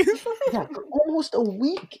week. Yeah, for almost a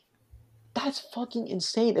week. That's fucking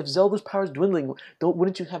insane. If Zelda's power is dwindling,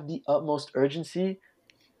 wouldn't you have the utmost urgency?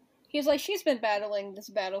 He's like, she's been battling this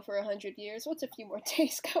battle for 100 years. What's a few more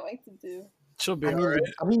days going to do? She'll be alright.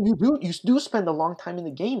 I mean, you do spend a long time in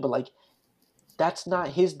the game, but like, that's not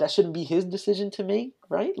his. That shouldn't be his decision to make,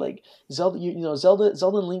 right? Like Zelda,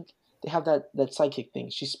 Zelda and Link, they have that psychic thing.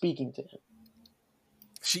 She's speaking to him.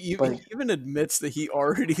 She even admits that he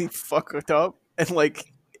already fucked up and like.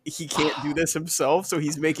 He can't do this himself, so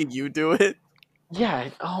he's making you do it. Yeah.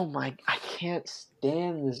 Oh my! I can't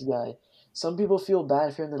stand this guy. Some people feel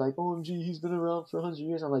bad for him. They're like, "OMG, he's been around for 100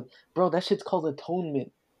 years." I'm like, bro, that shit's called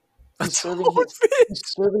atonement. He's serving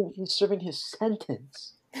his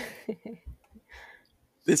sentence.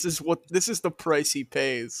 This is the price he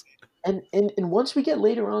pays. And once we get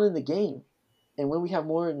later on in the game, and when we have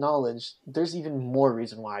more knowledge, there's even more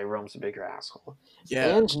reason why Rome's a bigger asshole.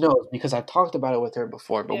 Yeah, Ange knows because I've talked about it with her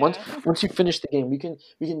before. But once you finish the game, we can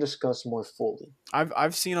discuss more fully.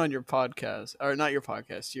 I've seen on your podcast, or not your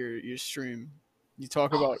podcast, your stream. You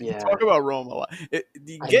talk about Rome a lot.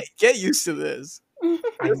 Get used to this. There's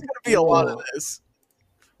gonna be a lot of this.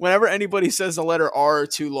 Whenever anybody says the letter R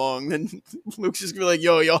too long, then Luke's just gonna be like,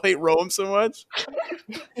 "Yo, y'all hate Rome so much."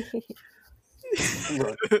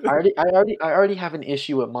 Look, I already have an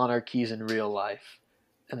issue with monarchies in real life,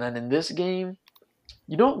 and then in this game,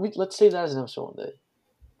 let's say that as an episode one day.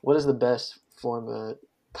 What is the best form?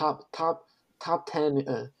 Top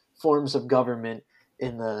 10 forms of government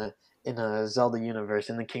in a Zelda universe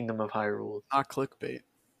in the Kingdom of Hyrule. Not clickbait.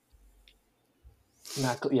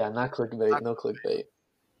 Not clickbait. No clickbait.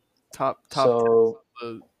 Top So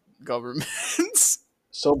the governments.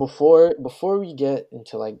 so before we get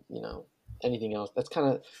into like anything else, that's kind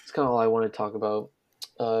of all I want to talk about.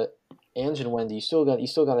 Ange and Wendy, you still got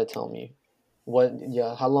to tell me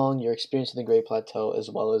how long your experience in the Great Plateau, as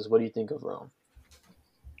well as what do you think of Rome.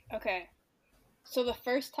 Okay, so the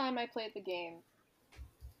first time I played the game,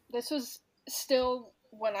 this was still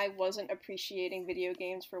when I wasn't appreciating video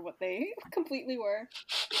games for what they completely were.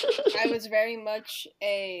 I was very much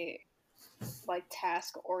a like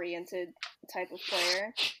task-oriented type of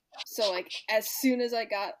player. So like as soon as I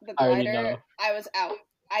got the glider, I was out.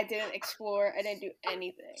 I didn't explore. I didn't do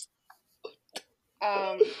anything.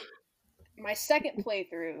 My second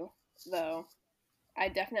playthrough, though, I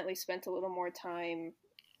definitely spent a little more time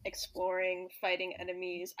exploring, fighting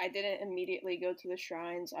enemies. I didn't immediately go to the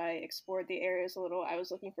shrines. I explored the areas a little. I was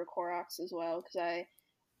looking for Koroks as well, because I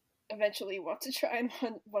eventually want to try and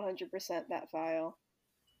 100% that file.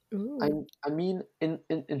 I mean,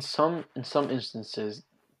 in some instances,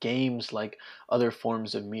 games like other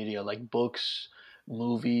forms of media, like books,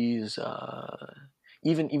 movies,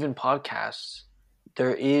 even podcasts,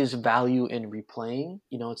 there is value in replaying.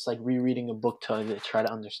 It's like rereading a book to try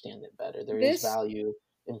to understand it better. There is value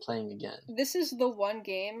in playing again. This is the one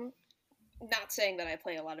game. Not saying that I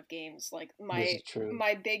play a lot of games. Like my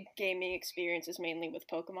big gaming experience is mainly with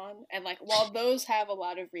Pokemon, and like while those have a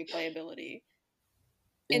lot of replayability,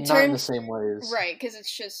 in the same ways, right? Because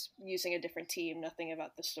it's just using a different team. Nothing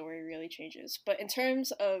about the story really changes. But in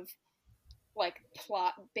terms of like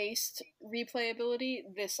plot-based replayability,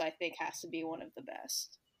 this I think has to be one of the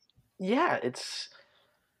best. Yeah, it's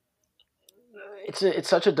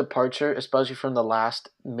such a departure, especially from the last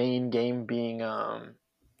main game being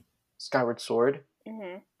Skyward Sword.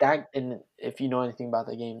 Mm-hmm. That, and if you know anything about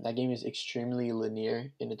that game is extremely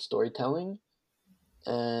linear in its storytelling,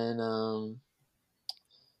 and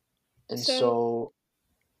so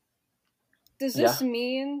does this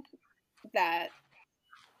mean that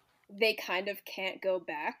they kind of can't go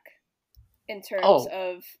back in terms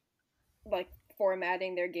of like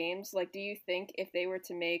formatting their games? Like, do you think if they were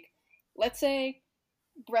to make, let's say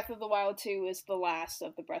Breath of the Wild 2 is the last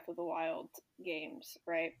of the Breath of the Wild games,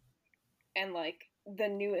 right? And like the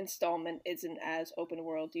new installment isn't as open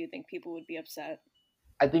world, do you think people would be upset?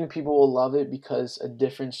 I think people will love it because a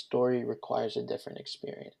different story requires a different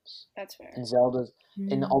experience. That's fair. And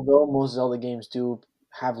and although most Zelda games do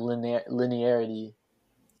have linearity,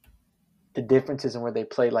 the differences in where they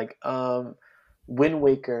play, like Wind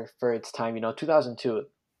Waker for its time, 2002,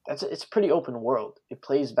 it's a pretty open world. It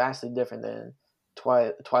plays vastly different than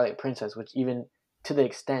Twilight Princess, which even to the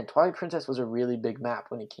extent, Twilight Princess was a really big map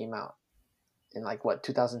when it came out. In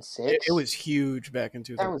 2006? It was huge back in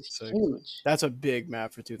 2006. That was huge. That's a big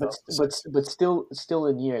map for 2006. But still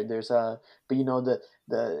linear. There's the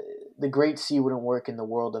Great Sea wouldn't work in the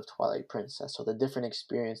world of Twilight Princess. So the different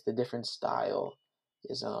experience, the different style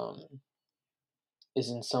is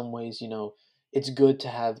in some ways, it's good to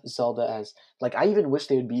have Zelda as, like, I even wish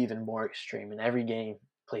they would be even more extreme in every game.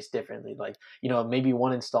 Place differently, like maybe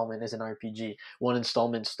one installment is an RPG, one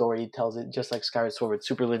installment story tells it just like Skyward Sword with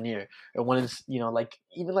super linear, or one is like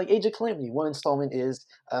even like Age of Calamity, one installment is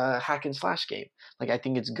a hack and slash game. Like, I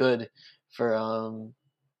think it's good for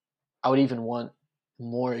I would even want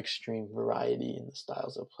more extreme variety in the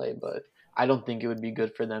styles of play, but I don't think it would be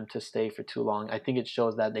good for them to stay for too long. I think it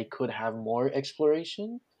shows that they could have more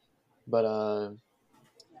exploration, but I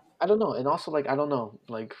don't know. And also, like, I don't know,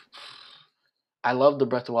 like, I love the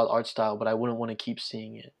Breath of the Wild art style, but I wouldn't want to keep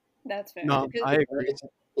seeing it. That's fair. No, I agree.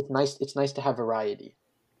 It's nice. It's nice to have variety.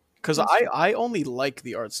 Because I only like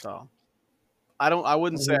the art style. I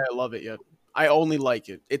wouldn't say I love it yet. I only like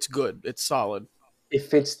it. It's good. It's solid. It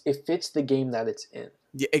fits the game that it's in.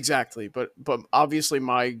 Yeah, exactly. But obviously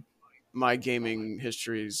my gaming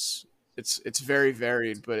history's it's very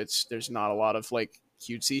varied, but there's not a lot of like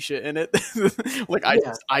cutesy shit in it. Like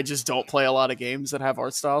I just don't play a lot of games that have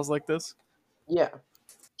art styles like this. Yeah,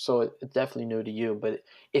 so it's definitely new to you, but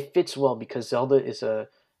it fits well because Zelda is a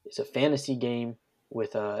fantasy game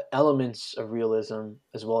with elements of realism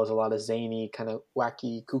as well as a lot of zany, kind of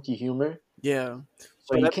wacky, kooky humor. Yeah.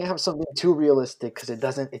 So you can't have something too realistic because it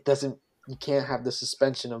doesn't. You can't have the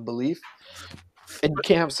suspension of belief, and you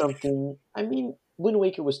can't have something. I mean, Wind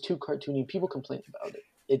Waker was too cartoony. People complained about it.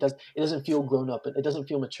 It doesn't feel grown up. It doesn't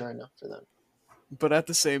feel mature enough for them. But at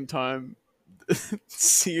the same time,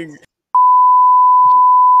 seeing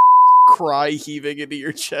cry heaving into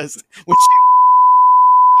your chest, which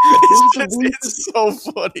it's so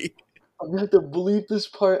funny. I'm gonna have to bleep this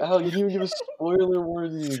part out. You didn't even give a spoiler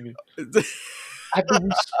warning. After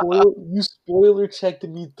you spoiler checked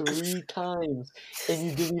me 3 times, and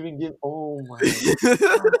you didn't even give. Oh my god!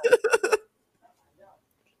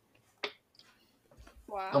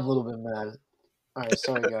 Wow. I'm a little bit mad. All right,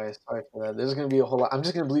 sorry guys, sorry for that. There's gonna be a whole lot. I'm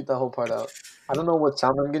just gonna bleep that whole part out. I don't know what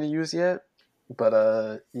sound I'm gonna use yet,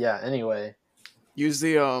 but yeah. Anyway, use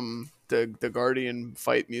the Guardian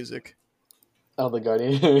fight music. oh, the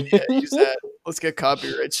Guardian. Yeah, use that. Let's get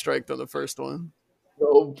copyright striked on the first one.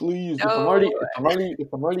 No, please. No. If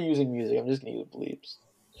I'm already using music, I'm just gonna use bleeps.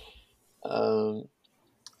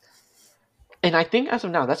 And I think as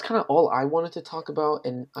of now, that's kind of all I wanted to talk about.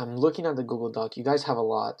 And I'm looking at the Google Doc. You guys have a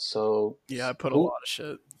lot, so yeah, I put a lot of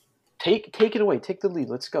shit. Take it away. Take the lead.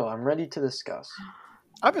 Let's go. I'm ready to discuss.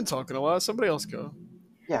 I've been talking a lot. Somebody else go.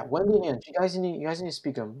 Yeah, Wendy and Ange, you guys need to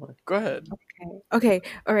speak up more. Go ahead. Okay.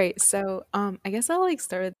 All right. So, I guess I'll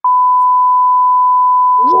start with.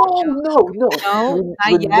 Whoa, no,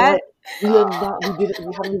 not yet. We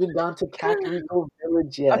haven't even gone to Kakariko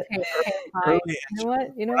Village yet. Okay, fine.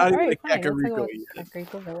 You know what? All right, fine. Let's Kakariko go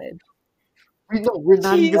Kakariko Village. We're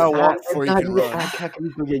not even at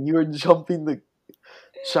Kakariko yet. You are jumping the.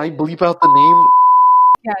 Should I bleep out the name?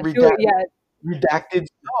 Yeah, do it. Yeah. Redacted.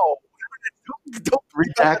 No, don't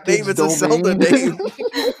redacted name. It's a Zelda name.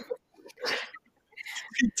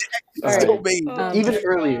 Even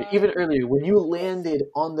earlier, when you landed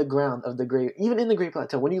on the ground of the Great, even in the Great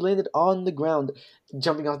Plateau, when you landed on the ground,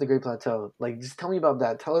 jumping off the Great Plateau, just tell me about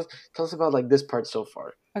that. Tell us about this part so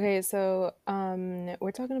far. Okay, so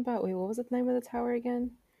we're talking about what was the name of the tower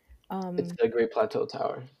again? It's the Great Plateau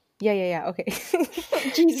Tower. Yeah. Okay.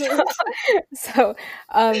 Jesus. So,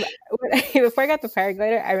 before I got the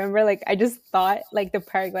paraglider, I remember I just thought the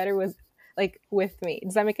paraglider was with me.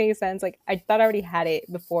 Does that make any sense? I thought I already had it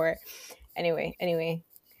before. Anyway,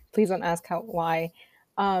 please don't ask why.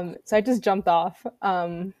 So I just jumped off.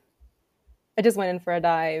 I just went in for a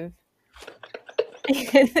dive.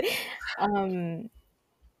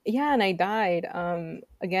 Yeah, and I died.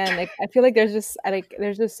 Again, I feel like there's just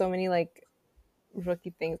so many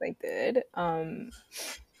rookie things I did.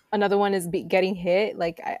 Another one is getting hit.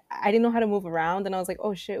 I didn't know how to move around, and I was like,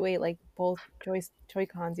 oh shit, wait, both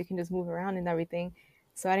Joy-Cons, you can just move around and everything.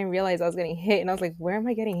 So I didn't realize I was getting hit, and I was like, where am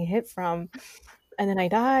I getting hit from? And then I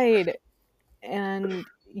died. And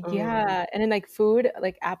yeah, and then food,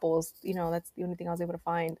 apples, that's the only thing I was able to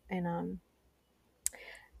find. And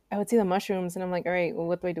I would see the mushrooms, and I'm like, all right, well,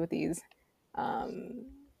 what do I do with these?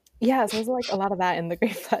 Yeah, so there's a lot of that in the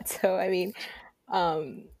Great Plateau. I mean,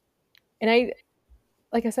 and I,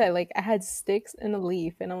 like I said, I had sticks and a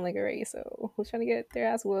leaf, and I'm like, all right, so who's trying to get their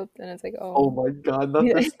ass whooped? And it's oh my god, not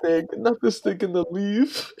the stick and the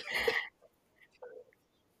leaf.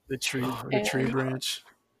 The tree branch.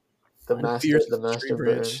 The master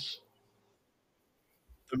branch.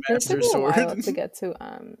 The master sword. It took me a while to get to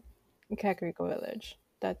Kakariko Village.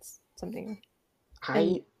 That's something.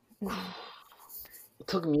 It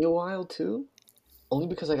took me a while too, only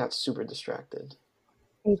because I got super distracted.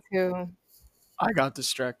 Me too. I got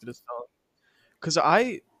distracted as hell.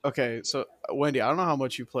 So Wendy, I don't know how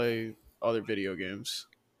much you play other video games,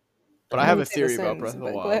 but I have a theory about Breath of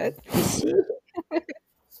the Wild. Okay,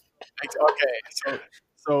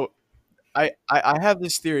 so I have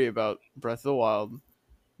this theory about Breath of the Wild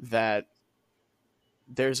that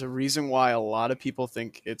there's a reason why a lot of people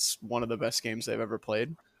think it's one of the best games they've ever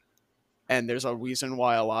played. And there's a reason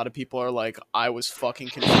why a lot of people are like, I was fucking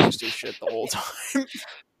confused as shit the whole time.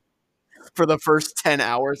 For the first 10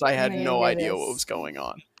 hours, I had no idea what was going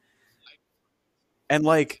on. And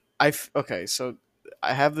so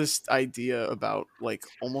I have this idea about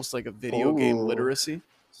almost like a video game literacy.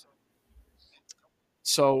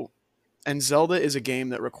 So, and Zelda is a game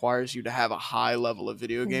that requires you to have a high level of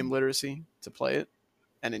video game literacy to play it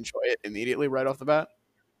and enjoy it immediately right off the bat.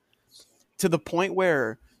 To the point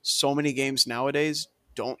where so many games nowadays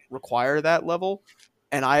don't require that level.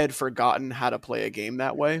 And I had forgotten how to play a game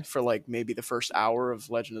that way for maybe the first hour of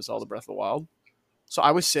Legend of Zelda Breath of the Wild. So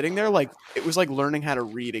I was sitting there it was like learning how to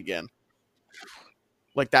read again.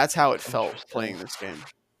 That's how it felt playing this game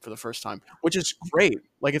for the first time, which is great.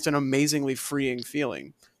 It's an amazingly freeing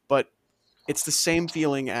feeling, but it's the same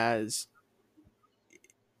feeling as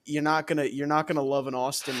you're not gonna love an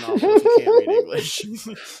Austen novel if you can't read English.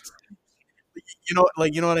 You know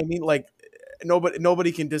what I mean?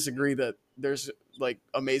 Nobody can disagree that there's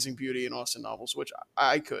amazing beauty in Austen novels, which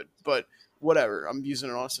I could, but whatever. I'm using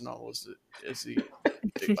an Austen novel as the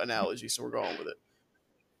analogy, so we're going with it.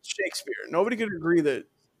 Shakespeare. Nobody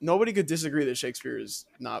could disagree that Shakespeare is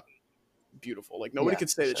not beautiful. Like nobody Yeah, could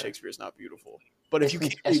say that sure. Shakespeare is not beautiful. But if you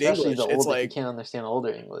can't read especially English, the it's old, if you like can't understand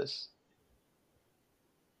older English,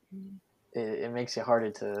 it makes it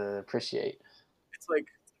harder to appreciate. it's like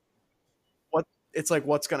what it's like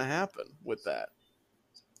what's gonna happen with that.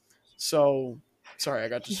 So sorry, I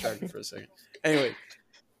got distracted for a second. Anyway,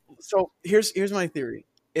 so here's my theory.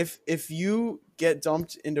 If you get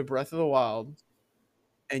dumped into Breath of the Wild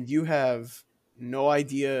and you have no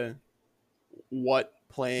idea what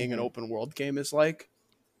playing an Mhm. open world game is like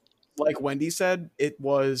Wendy said, it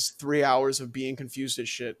was 3 hours of being confused as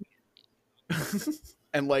shit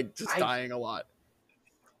and like just I dying a lot.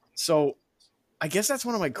 So I guess that's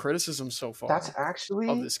one of my criticisms so far that's of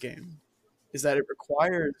actually this game is that it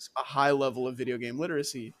requires a high level of video game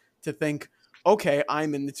literacy to think, okay,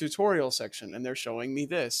 I'm in the tutorial section and they're showing me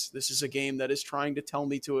this. This is a game that is trying to tell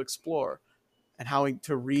me to explore and how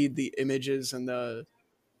to read the images and the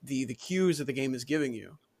cues that the game is giving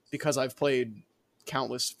you because I've played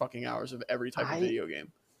countless fucking hours of every type of I video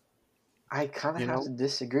game. I kind of You have know? to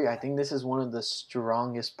disagree. I think this is one of the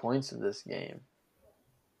strongest points of this game.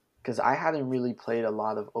 Because I hadn't really played a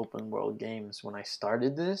lot of open world games when I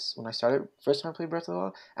started this. When I started first time I played Breath of the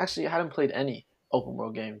Wild, actually I hadn't played any open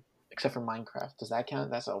world game except for Minecraft. Does that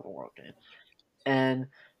count? That's an open world game. And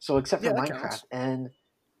so except for Yeah, that Minecraft, counts. and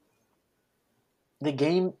the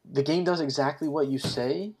game does exactly what you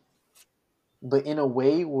say, but in a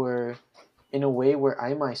way where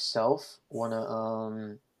I myself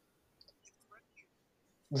wanna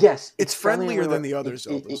yes, It's it's friendly in a way friendlier than where the other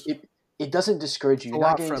Zeldas. it doesn't discourage you. It's a You're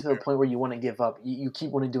not lot getting to the friendlier. point where you want to give up. You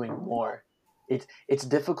keep wanting doing more. Its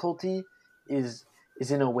difficulty is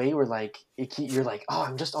in a way where like you're like, oh,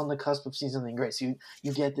 I'm just on the cusp of seeing something great. So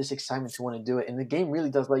you get this excitement to want to do it, and the game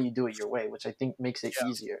really does let you do it your way, which I think makes it Yeah.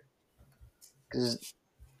 easier. Because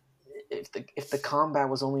if the combat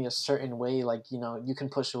was only a certain way, like you can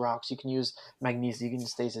push rocks, you can use magnesia, you can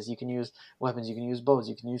use stasis, you can use weapons, you can use bows,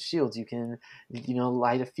 you can use shields, you can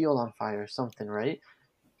light a field on fire or something, right?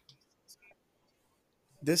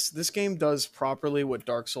 This game does properly what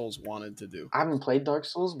Dark Souls wanted to do. I haven't played Dark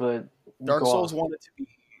Souls, but Dark go Souls off. wanted to be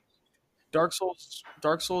Dark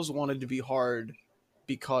Souls wanted to be hard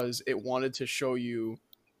because it wanted to show you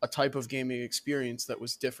a type of gaming experience that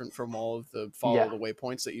was different from all of the follow Yeah. the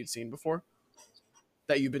waypoints that you'd seen before,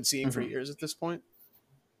 that you've been seeing for Mhm. years at this point.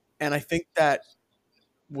 And I think that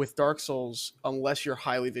with Dark Souls, unless you're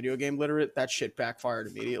highly video game literate, that shit backfired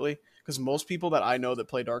immediately. Because most people that I know that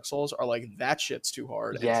play Dark Souls are like, that shit's too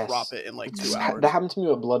hard, and drop Yes. it in like 2 That hours. happened to me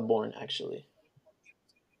with Bloodborne, actually.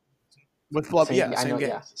 With Blood, Same, yeah, I same know, game,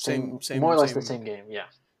 yeah, same more or less the same game, yeah.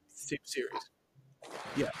 same series,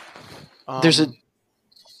 yeah. There's a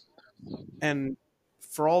And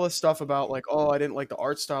for all this stuff about like, oh, I didn't like the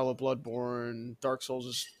art style of Bloodborne, Dark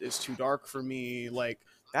Souls is too dark for me, like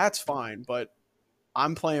that's fine, but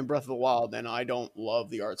I'm playing Breath of the Wild and I don't love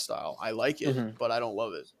the art style. I like it, Mhm. but I don't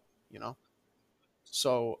love it, you know?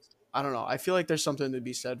 So, I don't know. I feel like there's something to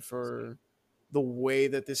be said for the way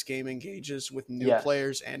that this game engages with new Yes.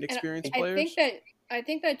 players and And experienced I players.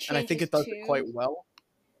 think that And I think changes it does it quite too well.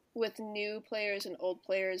 with new players and old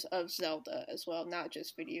players of Zelda as well, not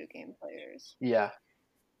just video game players. Yeah.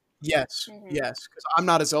 Yes, Mhm. yes, because I'm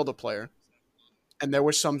not a Zelda player, and there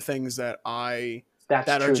were some things that That's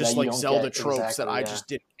that are true, just that you like don't Zelda get tropes that exactly, I yeah. just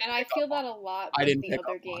didn't. And I feel that a lot I with didn't the pick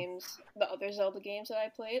other up on. games, the other Zelda games that I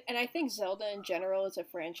played. And I think Zelda in general is a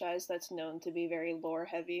franchise that's known to be very lore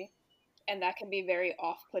heavy, and that can be very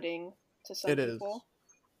off-putting to some It is. people.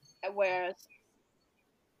 Whereas,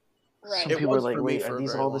 right. Some It people are was like, for me wait, for are a these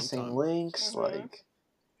very all the long same time. links? Mhm. Like,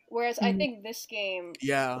 Whereas I think this game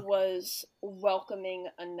Yeah, was welcoming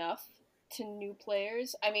enough to new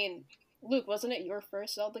players. I mean, Luke, wasn't it your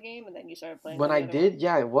first Zelda game, and then you started playing when all I the other did, ones?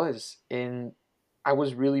 yeah, it was. And I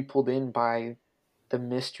was really pulled in by the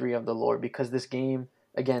mystery of the lore, because this game,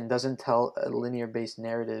 again, doesn't tell a linear based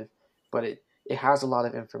narrative, but it has a lot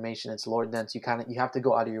of information. It's lore dense. You have to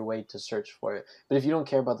go out of your way to search for it. But if you don't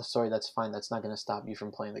care about the story, that's fine. That's not going to stop you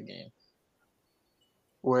from playing the game.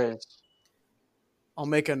 Whereas, I'll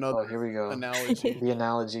make another oh, here we go. analogy The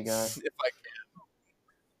analogy guy. if I can.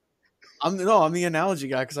 I'm the analogy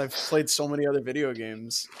guy because I've played so many other video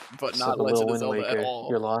games, but So not the little Legend of Wind Zelda at Waker. all.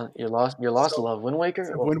 You're lost to So love. Wind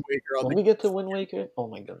Waker? Oh, Wind Waker on when the we get to Wind Waker, oh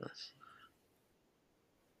my goodness.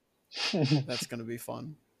 that's gonna be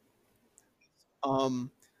fun.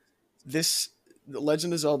 This the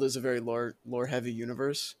Legend of Zelda is a very lore heavy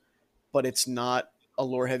universe, but it's not a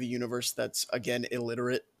lore heavy universe that's again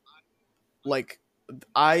illiterate. Like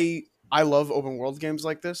I love open world games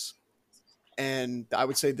like this, and I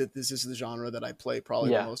would say that this is the genre that I play probably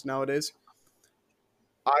the Yeah. most nowadays.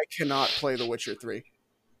 I cannot play The Witcher 3.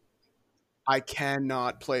 I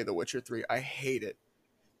cannot play The Witcher 3. I hate it.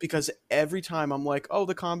 Because every time I'm like, oh,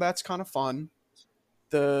 the combat's kind of fun.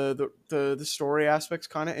 The story aspect's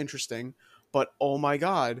kind of interesting. But oh my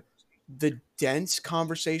god, the dense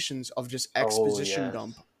conversations of just exposition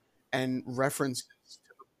dump and reference to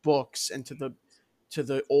the books and to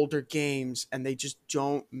the older games, and they just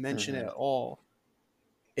don't mention it at all.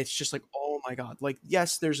 It's just like, oh my god. Like,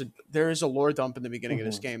 yes, there is a lore dump in the beginning of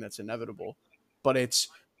this game that's inevitable. But it's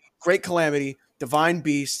Great Calamity, Divine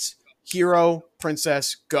Beasts, Hero,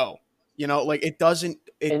 Princess, go. You know, like it doesn't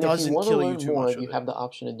kill you too much. You have the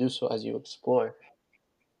option to do so as you explore.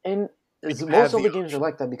 And most of the games are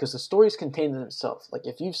like that because the stories contain themselves. Like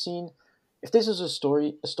if this is a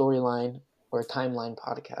storyline or a timeline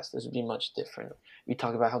podcast, this would be much different. We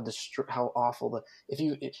talk about how awful if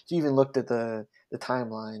you even looked at the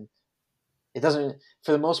timeline, it doesn't,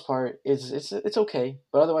 for the most part, it's okay,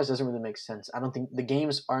 but otherwise it doesn't really make sense. I don't think the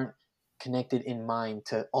games aren't connected in mind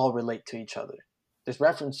to all relate to each other. There's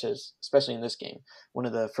references, especially in this game. One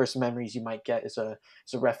of the first memories you might get is a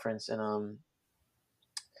reference, and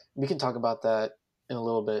we can talk about that in a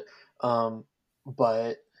little bit.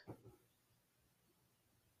 But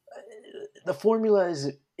the formula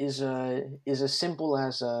is as simple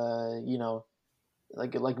as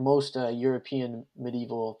like most European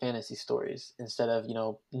medieval fantasy stories. Instead of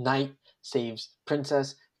knight saves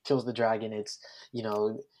princess, kills the dragon, it's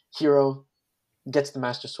hero gets the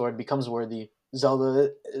master sword, becomes worthy.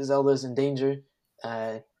 Zelda's in danger,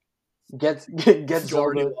 gets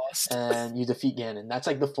Zelda, and you defeat Ganon. That's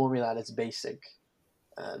like the formula at its basic,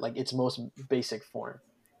 like its most basic form,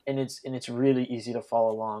 and it's really easy to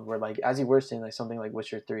follow along. Where like as you were saying, like something like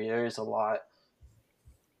Witcher 3, there is a lot.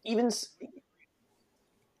 Even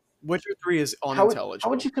Witcher 3 is unintelligible. How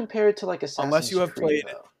would you compare it to like Assassin's Creed? Unless you have played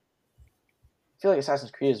it. I feel like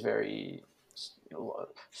Assassin's Creed is very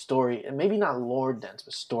story, and maybe not lore dense,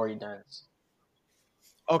 but story dense.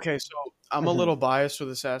 Okay, so I'm a little biased with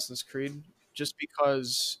Assassin's Creed just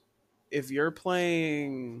because if you're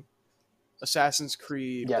playing Assassin's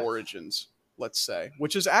Creed Origins, let's say,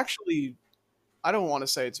 which is actually, I don't want to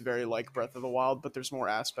say it's very like Breath of the Wild, but there's more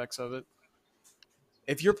aspects of it.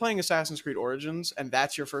 If you're playing Assassin's Creed Origins and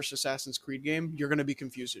that's your first Assassin's Creed game, you're going to be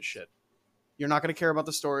confused as shit. You're not going to care about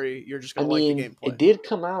the story. You're just going to like the gameplay. It did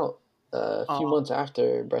come out a few months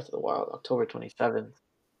after Breath of the Wild, October 27th.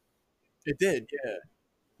 It did,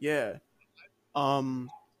 yeah.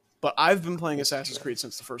 But I've been playing Assassin's Creed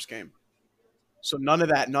since the first game, so none of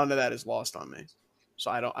that is lost on me. So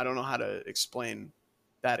I don't know how to explain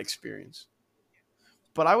that experience.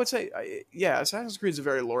 But I would say, Assassin's Creed is a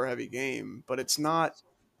very lore heavy game, but it's not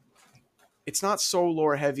so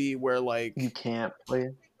lore heavy where like you can't play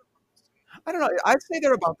it. I don't know. I'd say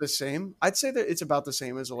they're about the same. I'd say that it's about the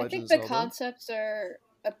same as The Legend of Zelda. I think the concepts are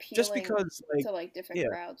appealing just because, to like different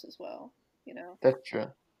crowds as well. That's true.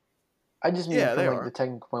 I just mean from like the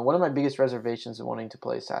technical point. One of my biggest reservations in wanting to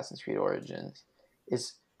play Assassin's Creed Origins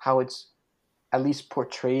is how it's at least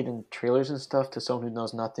portrayed in trailers and stuff to someone who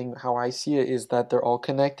knows nothing. How I see it is that they're all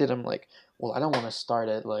connected. I'm like, well, I don't want to start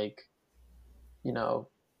at like, I don't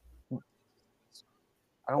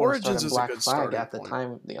Origins is Black a good Flag at the point.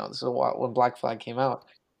 time. This is when Black Flag came out.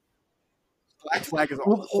 Black Flag is a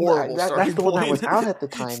horrible That's starting the one point. that was out at the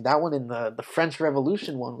time. That one in the French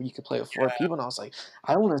Revolution one where you could play with 4 people, and I was like,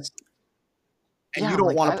 I don't want to. And you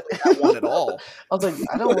don't want to play that one at all. I was like,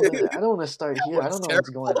 I don't want to start here. I don't know what's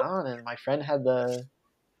going on. And my friend had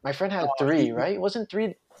 3, right? Wasn't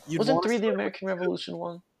 3 the American Revolution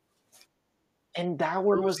one? And that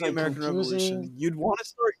one was like American confusing. Revolution. You'd want to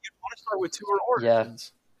start with 2 or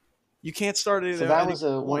Origins. You can't start it. So that was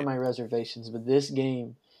one of my reservations. But this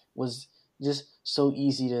game was just so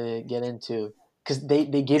easy to get into because they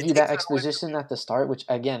give you that exposition at the start, which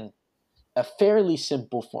again, a fairly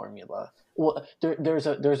simple formula. Well, there's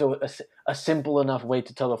a simple enough way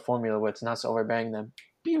to tell the formula where it's not so overbearing. Them,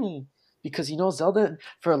 because Zelda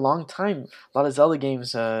for a long time, a lot of Zelda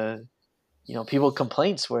games, people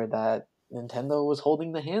complaints were that Nintendo was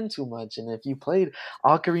holding the hand too much, and if you played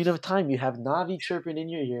Ocarina of Time, you have Navi chirping in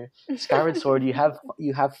your ear. Skyward Sword, you have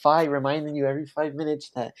Fi reminding you every 5 minutes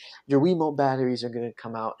that your Wiimote batteries are going to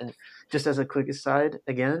come out. And just as a quick aside,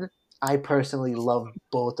 again, I personally love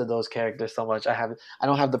both of those characters so much. I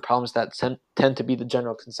don't have the problems that tend to be the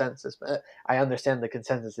general consensus, but I understand the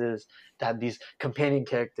consensus is that these companion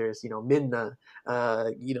characters, Midna,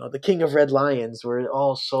 the King of Red Lions, were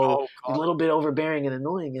all so a little bit overbearing and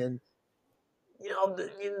annoying, and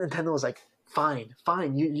Nintendo was like, fine,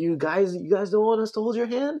 you guys don't want us to hold your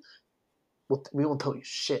hand? We won't tell you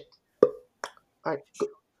shit. All right,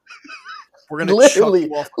 we're gonna literally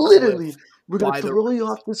We're gonna by the throw you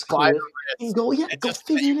off this by the cliff and go just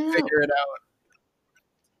figure it out. figure it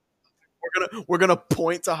out. We're gonna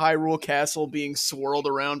point to Hyrule Castle being swirled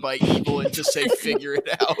around by evil and just say, "Figure it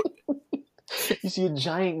out." You see a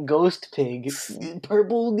giant ghost pig,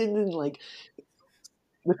 purple, and then like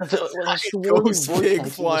with a swirling Ghost pig vortex in the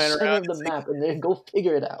flying center around. of the map, and then go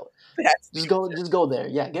figure it out. That's Just go there.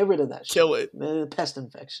 Yeah, get rid of that shit. Kill it. Pest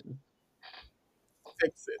infection.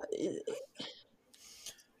 Fix it.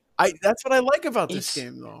 That's what I like about this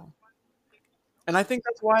game, though. And I think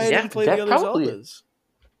that's why I didn't play the other Zeldas.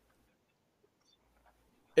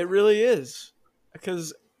 It really is.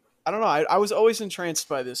 Because, I don't know, I was always entranced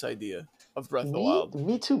by this idea of Breath of the Wild.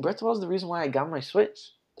 Me too. Breath of the Wild is the reason why I got my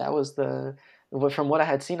Switch. That was from what I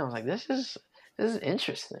had seen, I was like, this is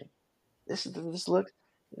interesting. It's just Breath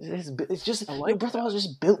of the Wild is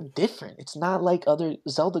just built different. It's not like other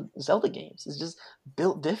Zelda games. It's just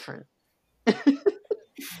built different.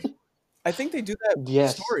 I think they do that with the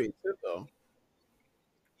story too, though.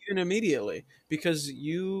 Even immediately, because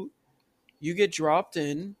you get dropped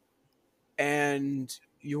in, and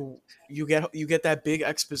you get that big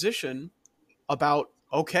exposition about,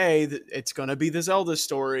 okay, it's gonna be the Zelda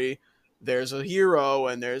story. There's a hero,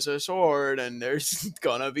 and there's a sword, and there's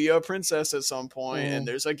gonna be a princess at some point, and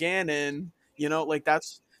there's a Ganon. You know, like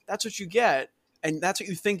that's what you get, and that's what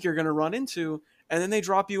you think you're gonna run into. And then they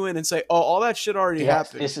drop you in and say, "Oh, all that shit already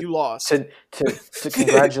happened. You lost." To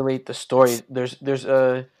congratulate the story, there's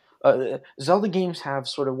Zelda games have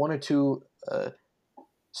sort of one or two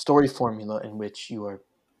story formula in which you are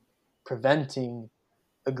preventing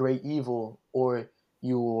a great evil, or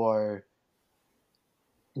you are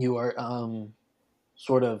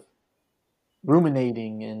sort of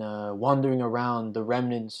ruminating and wandering around the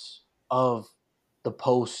remnants of the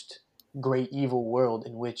post great evil world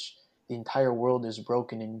in which the entire world is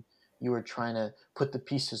broken and you are trying to put the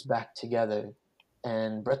pieces back together.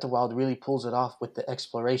 And Breath of the Wild really pulls it off with the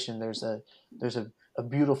exploration. There's a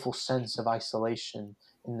beautiful sense of isolation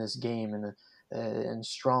in this game, and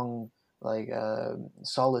strong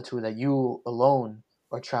solitude that you alone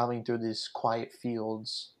are traveling through these quiet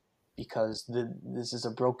fields because this is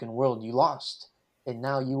a broken world. You lost, and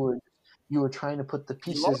now you were trying to put the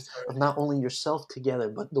pieces of not only yourself together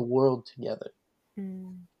but the world together.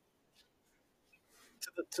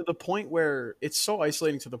 To the point where it's so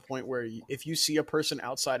isolating, to the point where if you see a person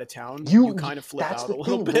outside of town, you kind of flip out a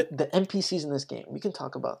little bit. The NPCs in this game, we can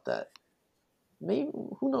talk about that. Maybe,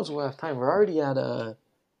 who knows, we'll have time. We're already at an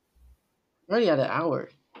hour.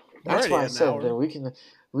 That's why I said that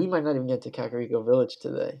we might not even get to Kakariko Village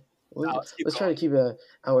today. Let's try to keep it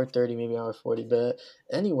hour 30, maybe hour 40. But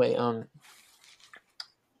anyway,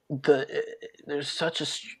 there's such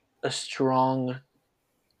a strong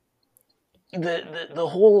the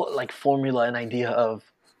whole like formula and idea of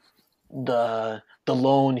the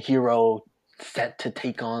lone hero set to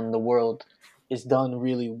take on the world is done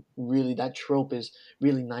really, really. That trope is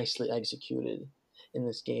really nicely executed in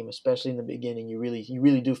this game, especially in the beginning. You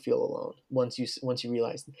really do feel alone once you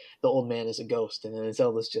realize the old man is a ghost and then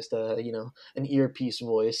Zelda's just an earpiece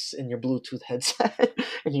voice in your Bluetooth headset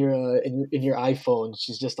and in your iPhone.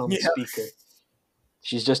 She's just on the speaker.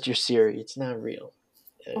 She's just your Siri. It's not real.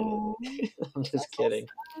 I'm just kidding.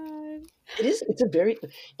 So It's a very,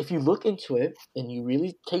 if you look into it and you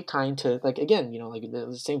really take time to, like, again, like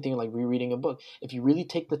the same thing like rereading a book. If you really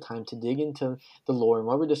take the time to dig into the lore and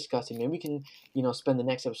what we're discussing, maybe we can, spend the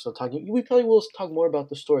next episode talking. We probably will talk more about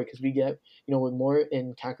the story because we get, with more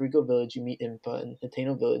in Kakariko Village, you meet Impa and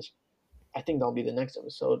Hateno Village. I think that'll be the next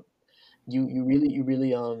episode. You really you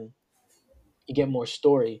get more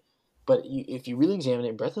story. But if you really examine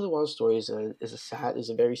it, Breath of the Wild story is a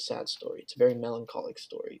very sad story. It's a very melancholic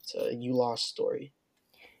story. It's a you lost story.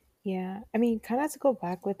 Yeah, I mean, kind of to go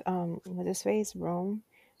back with his face, Rome.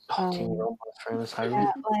 King Rome was famous.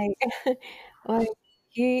 Yeah, like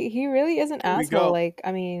he really is an asshole. Like,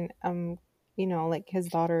 I mean, like his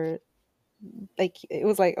daughter, like it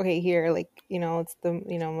was like, okay, here, like, it's the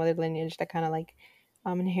mother lineage that kind of like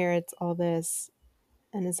inherits all this.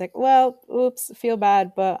 And it's like, well, oops, feel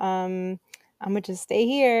bad, but I'm gonna just stay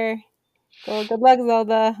here. Good luck,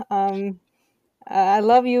 Zelda. I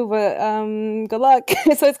love you, but good luck.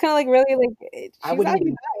 So it's kind of like really like I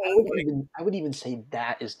would even say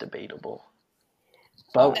that is debatable.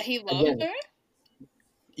 But he loved her.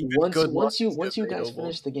 Once you guys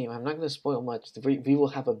finish the game, I'm not going to spoil much. We will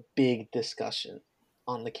have a big discussion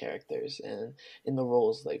on the characters and in the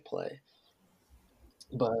roles they play.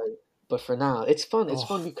 But for now, it's fun. It's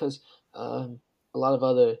fun because a lot of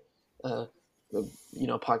other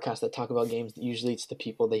podcasts that talk about games, usually it's the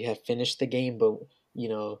people that have finished the game, but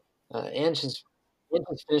Ange can't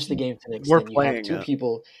just finish the game to an We're extent. You have playing two it.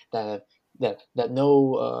 people that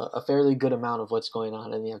know a fairly good amount of what's going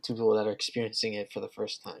on, and you have two people that are experiencing it for the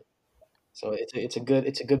first time. So it's a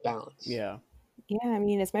good balance. Yeah. Yeah, I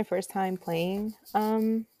mean, it's my first time playing,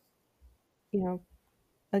 you know,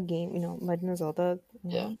 a game, Legend of Zelda,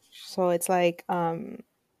 Yeah. So it's like,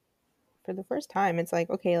 for the first time, it's like,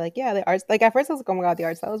 okay, like, yeah, the arts, like, at first I was like, oh my God, the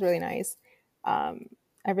art style was really nice. I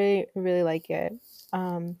really, really like it.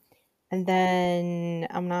 And then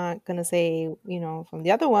I'm not gonna say, from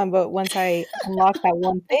the other one, but once I unlocked that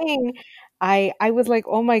one thing, I was like,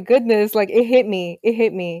 oh my goodness, like it hit me. It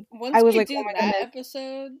hit me. Once I was we like, oh do my that goodness.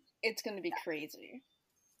 episode, it's gonna be crazy.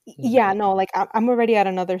 Yeah, no, like I'm already at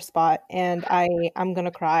another spot, and I'm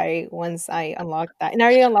gonna cry once I unlock that. And I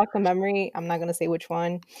already unlocked the memory. I'm not gonna say which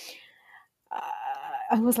one. Uh,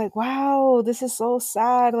 I was like, wow, this is so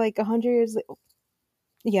sad. Like 100 years.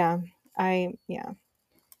 Yeah, yeah,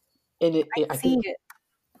 And I can see it.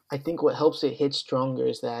 I think what helps it hit stronger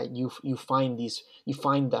is that you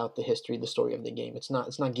find out the history, the story of the game. It's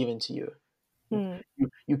not given to you. Hmm.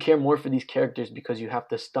 You care more for these characters because you have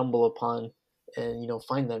to stumble upon and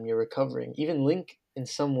find them. You're recovering. Even Link, in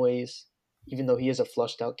some ways, even though he is a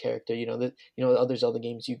flushed out character, the other Zelda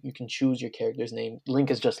games you can choose your character's name.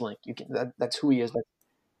 Link is just Link. You can that's who he is.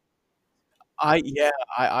 I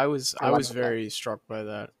was I like that. very struck by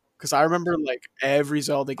that because I remember like every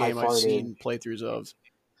Zelda I game I've farted. seen playthroughs of,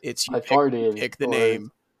 it's I farted. pick the Or,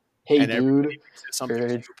 name, hey and everybody dude, says something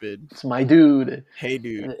or stupid. it's my dude. Hey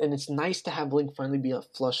dude, And it's nice to have Link finally be a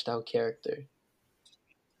flushed out character.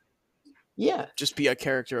 Yeah, just be a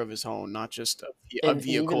character of his own, not just a and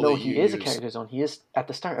vehicle even though that you he is a use. character zone, he is at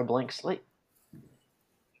the start a blank slate,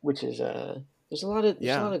 which is there's a lot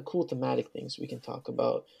of cool thematic things we can talk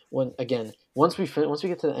about once we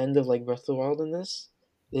get to the end of like Breath of the Wild in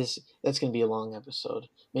that's gonna be a long episode,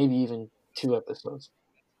 maybe even 2 episodes.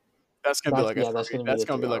 That's gonna be like That's gonna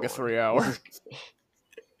be like a one. 3 hour.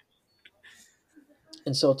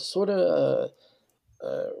 And so to sort of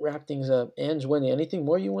wrap things up, Ange, Wendy, anything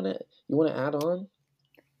more you wanna add on?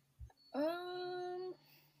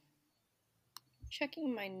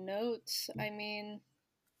 Checking my notes. I mean,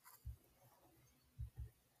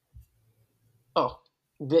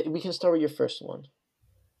 we can start with your first one.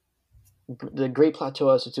 The Great Plateau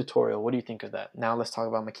as a tutorial. What do you think of that? Now let's talk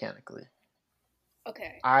about mechanically.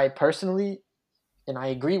 okay. I personally, and I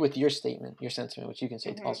agree with your statement, your sentiment, which you can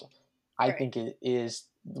say also. I Right. think it is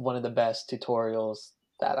one of the best tutorials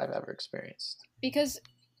that I've ever experienced. Because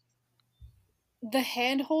the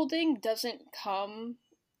hand holding doesn't come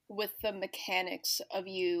with the mechanics of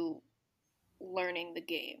you learning the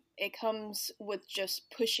game. It comes with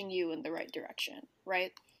just pushing you in the right direction,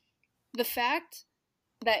 right? The fact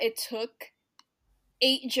that it took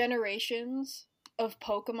 8 generations of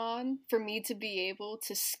Pokemon for me to be able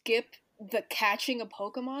to skip the catching a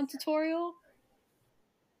Pokemon tutorial,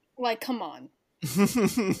 like, come on.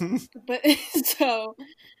 But so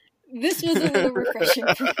this was a little refreshing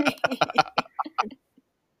for me.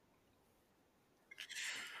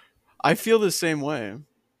 I feel the same way.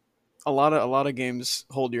 A lot of games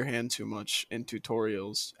hold your hand too much in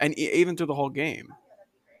tutorials, and even through the whole game.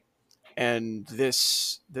 And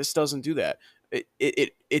this doesn't do that.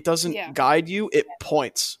 It doesn't guide you. It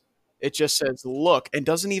points. It just says look, and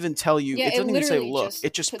doesn't even tell you. Yeah, it doesn't even say look. Just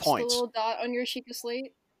it just puts points. the little dot on your sheet of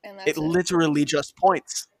slate, and that's it. Literally just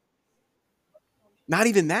points. Not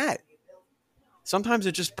even that. Sometimes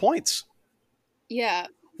it just points. Yeah.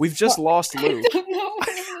 We've just lost Luke. I don't know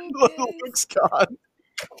where Luke is. Luke's gone.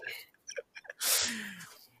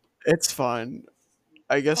 It's fine.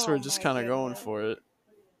 I guess we're just kind of going for it.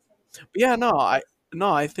 But yeah,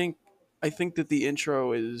 I think that the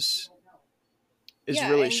intro is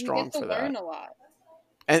really strong for that. Learn a lot.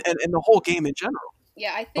 And the whole game in general.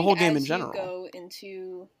 Yeah, I think the whole game in you general. go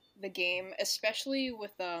into the game, especially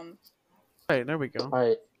with Right, there we go. All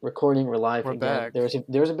right, recording, we're live We're again. back. There was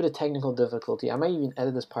a bit of technical difficulty. I might even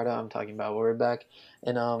edit this part out. I'm talking about. But we're back,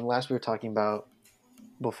 and last we were talking about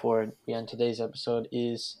before we end today's episode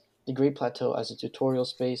is the Great Plateau as a tutorial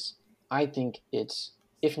space. I think it's,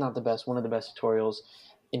 if not the best, one of the best tutorials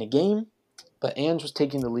in a game. But Ange was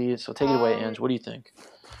taking the lead, so take it away, Ange. What do you think?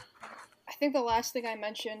 I think the last thing I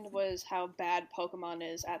mentioned was how bad Pokemon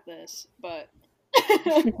is at this, but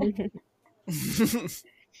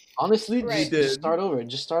honestly, just start over.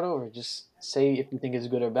 Just start over. Just say if you think it's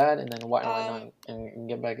good or bad, and then why not, and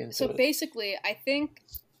get back into it. So basically, I think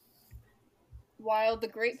while the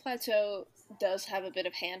Great Plateau does have a bit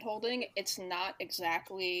of hand-holding, it's not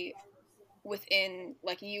exactly within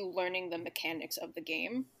like you learning the mechanics of the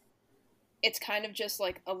game. It's kind of just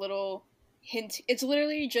like a little hint. It's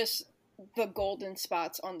literally just the golden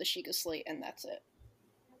spots on the Sheikah slate, and that's it.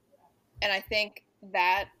 And I think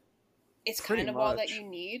that it's Pretty kind of all that much. you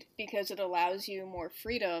need, because it allows you more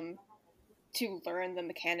freedom to learn the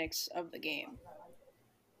mechanics of the game.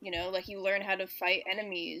 You know, like, you learn how to fight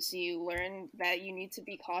enemies, you learn that you need to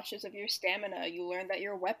be cautious of your stamina, you learn that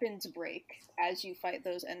your weapons break as you fight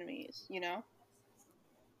those enemies, you know?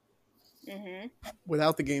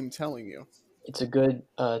 Without the game telling you. It's a good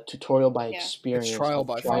tutorial by Yeah. experience. It's trial like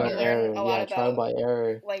by trial fire. You and learn error. a lot Yeah, trial about, by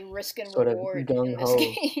error. like, risk and Sort of reward gung in this ho.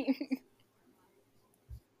 game.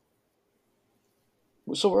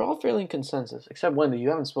 So we're all fairly in consensus, except Wendy. You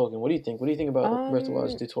haven't spoken. What do you think? What do you think about Breath of the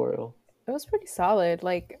Wild's tutorial? It was pretty solid.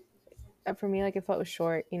 Like, for me, like, it felt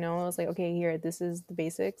short. You know, I was like, okay, here, this is the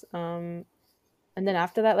basics. And then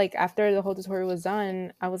after that, like, after the whole tutorial was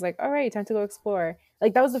done, I was like, all right, time to go explore.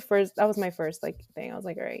 Like, that was my first like thing. I was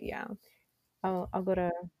like, all right, yeah, I'll go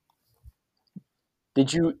to.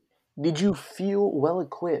 Did you feel well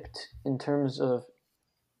equipped in terms of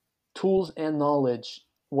tools and knowledge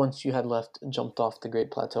once you had jumped off the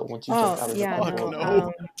Great Plateau? Once you jumped out of the Yeah, Fuck Plateau?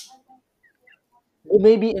 no. Well,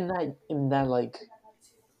 maybe in that like,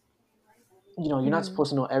 you're not Mhm.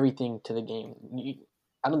 supposed to know everything to the game.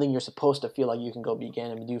 I don't think you're supposed to feel like you can go beat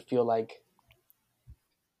Ganon, but do you feel like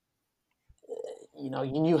you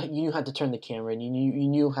knew how to turn the camera, and you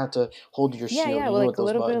knew how to hold your shield. Yeah, You well, know like what a those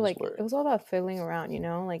little bit of, buttons like, were. it was all about fiddling around, you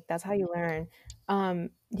know, like that's how you learn.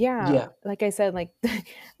 Yeah, Yeah. like I said, like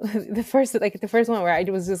the first one where I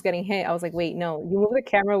was just getting hit, I was like, wait, no, you move the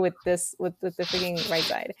camera with the freaking right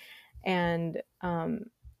side, and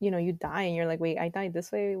you die, and you're like, wait, I died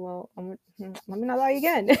this way. Well, let me not die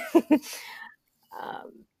again.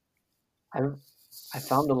 um, I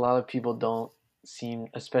found a lot of people don't seem,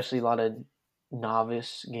 especially a lot of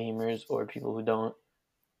novice gamers or people who don't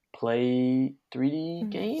play 3D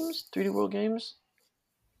games, 3D world games,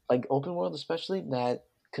 like open world especially, that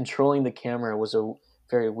controlling the camera was a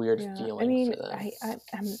very weird Yeah, I feeling mean, for them.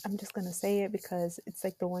 I'm just gonna say it because it's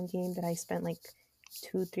like the one game that I spent like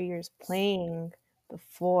 2-3 years playing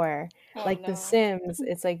before. Oh, Like The no. Sims,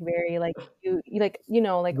 it's like very like like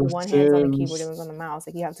The one hand's on the keyboard, Sims. the other's on the mouse.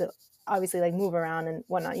 Like you have to obviously like move around and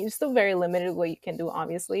whatnot. You're still very limited what you can do,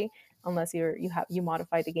 obviously, unless you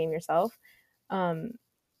modify the game yourself. Um,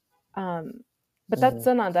 um, but that's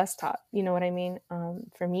done on desktop. You know what I mean?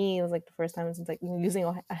 For me, it was like the first time since like using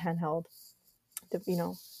a handheld,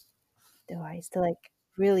 device to like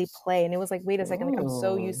really play, and it was like, wait a second, like I'm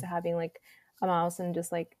so used to having like a mouse and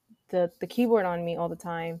just like the keyboard on me all the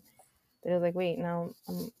time that it was like, wait, now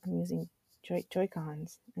I'm using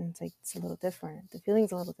Joy-Cons, and it's like it's a little different. The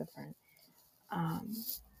feeling's a little different.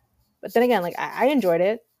 But then again, like I enjoyed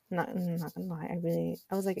it. I'm not gonna lie, I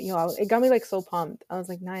was like, it got me like so pumped. I was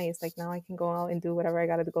like, nice, like now I can go out and do whatever I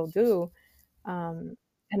gotta go do. And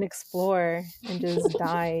explore and just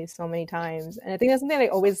die so many times. And I think that's something I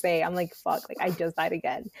always say. I'm like, fuck, like I just died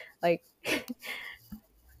again. Like I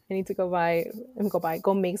need to go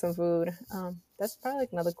make some food. That's probably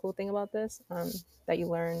like another cool thing about this, that you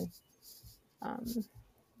learn when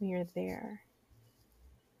you're there.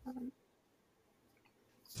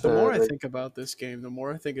 The more I think about this game, the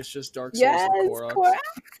more I think it's just Dark Souls Yes, and Koroks.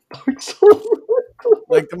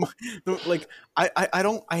 Like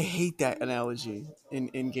I hate that analogy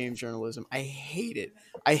in game journalism. I hate it.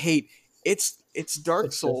 It's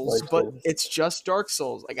Dark Souls, but it's just Dark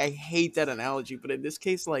Souls. Like I hate that analogy, but in this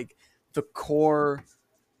case, like the core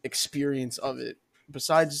experience of it,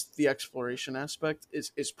 besides the exploration aspect,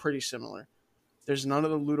 is pretty similar. There's none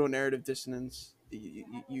of the ludonarrative dissonance.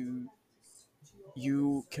 You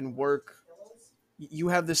can work. You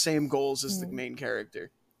have the same goals as the main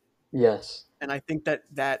character. Yes. And I think that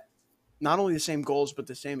not only the same goals but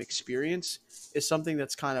the same experience is something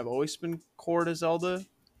that's kind of always been core to Zelda.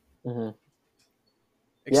 Mm-hmm.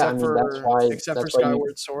 Except that's for why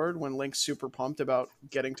Skyward Sword, when Link's super pumped about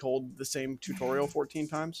getting told the same tutorial 14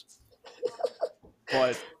 times.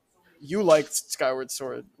 But you liked Skyward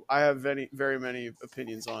Sword. I have very many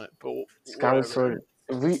opinions on it, but Skyward Sword.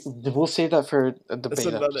 We'll save that for a debate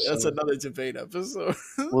episode. That's another debate episode.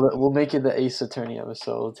 We'll make it the Ace Attorney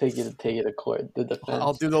episode. We'll take it to court. The defense.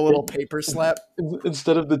 I'll do the little paper slap.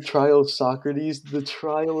 Instead of the trial of Socrates, the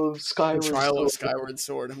trial of Skyward Sword. The trial of Skyward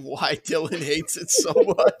Sword, and why Dylan hates it so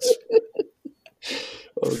much.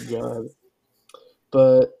 Oh god!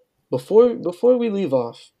 But before we leave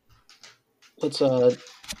off, let's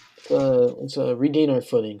regain our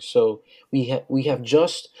footing. So we have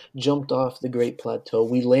just jumped off the Great Plateau.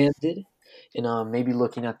 We landed, and maybe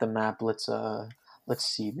looking at the map, let's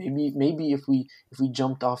see. Maybe if we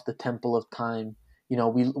jumped off the Temple of Time,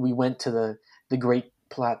 we went to the Great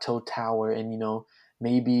Plateau Tower, and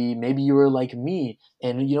maybe you were like me,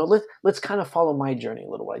 and let's kind of follow my journey a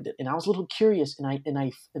little. What I did, and I was a little curious, and I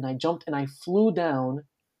jumped and I flew down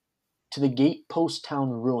to the Gatepost Town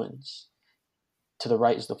ruins. To the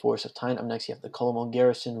right is the Forest of Time. Up next, you have the Colomel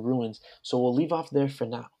Garrison ruins. So we'll leave off there for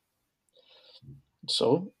now.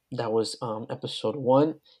 So that was episode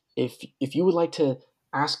 1. If you would like to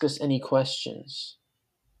ask us any questions,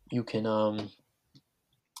 you can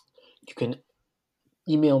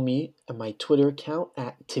email me at my Twitter account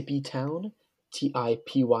at TippyTown,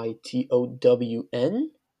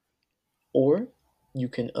 TIPYTOWN, or you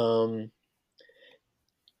can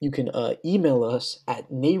email us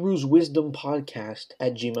at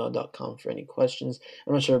nehruswisdompodcast@gmail.com for any questions.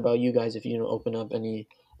 I'm not sure about you guys if you open up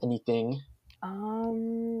anything.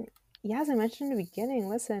 Yeah, as I mentioned in the beginning,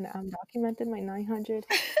 listen, documented my 900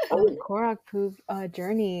 Korok poop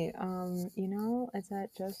journey. It's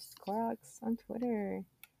at just Koroks on Twitter.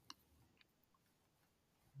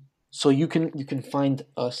 So you can find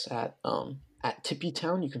us at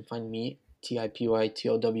TippyTown. You can find me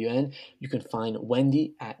TIPYTOWN. You can find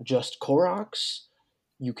Wendy at Just Koroks.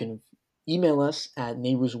 You can email us at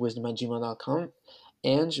nehruswisdom@gmail.com.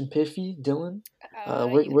 Ange and Piffy, Dylan,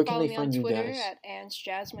 where can they find you guys? At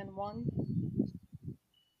AngeJasmine1.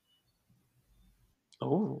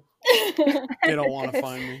 Oh. They don't want to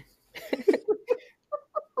find me.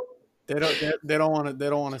 They don't want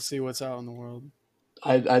to see what's out in the world.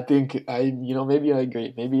 I think maybe I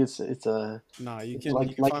agree. Maybe it's a you can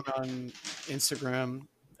find me on Instagram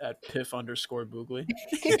at piff_boogly.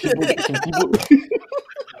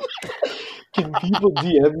 Can people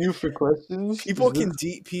DM you for questions? People can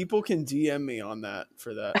DM me on that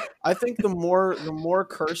for that. I think the more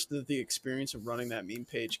cursed that the experience of running that meme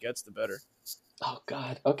page gets, the better. Oh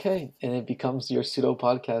God. Okay, and it becomes your pseudo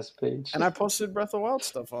podcast page. And I posted Breath of the Wild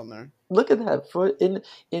stuff on there. Look at that for in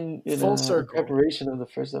full circle preparation of the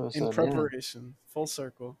first episode. In preparation, full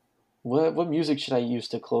circle. What music should I use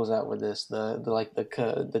to close out with this? The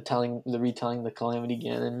retelling the Calamity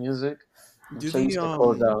Ganon music. Do the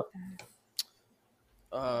close out.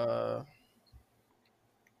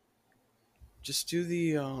 Just do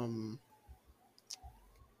the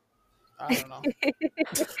I don't know.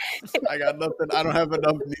 I got nothing. I don't have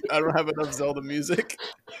enough Zelda music.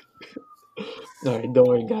 All right, don't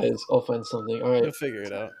worry, guys. I'll find something. All right, you'll figure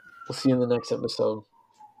it out. We'll see you in the next episode.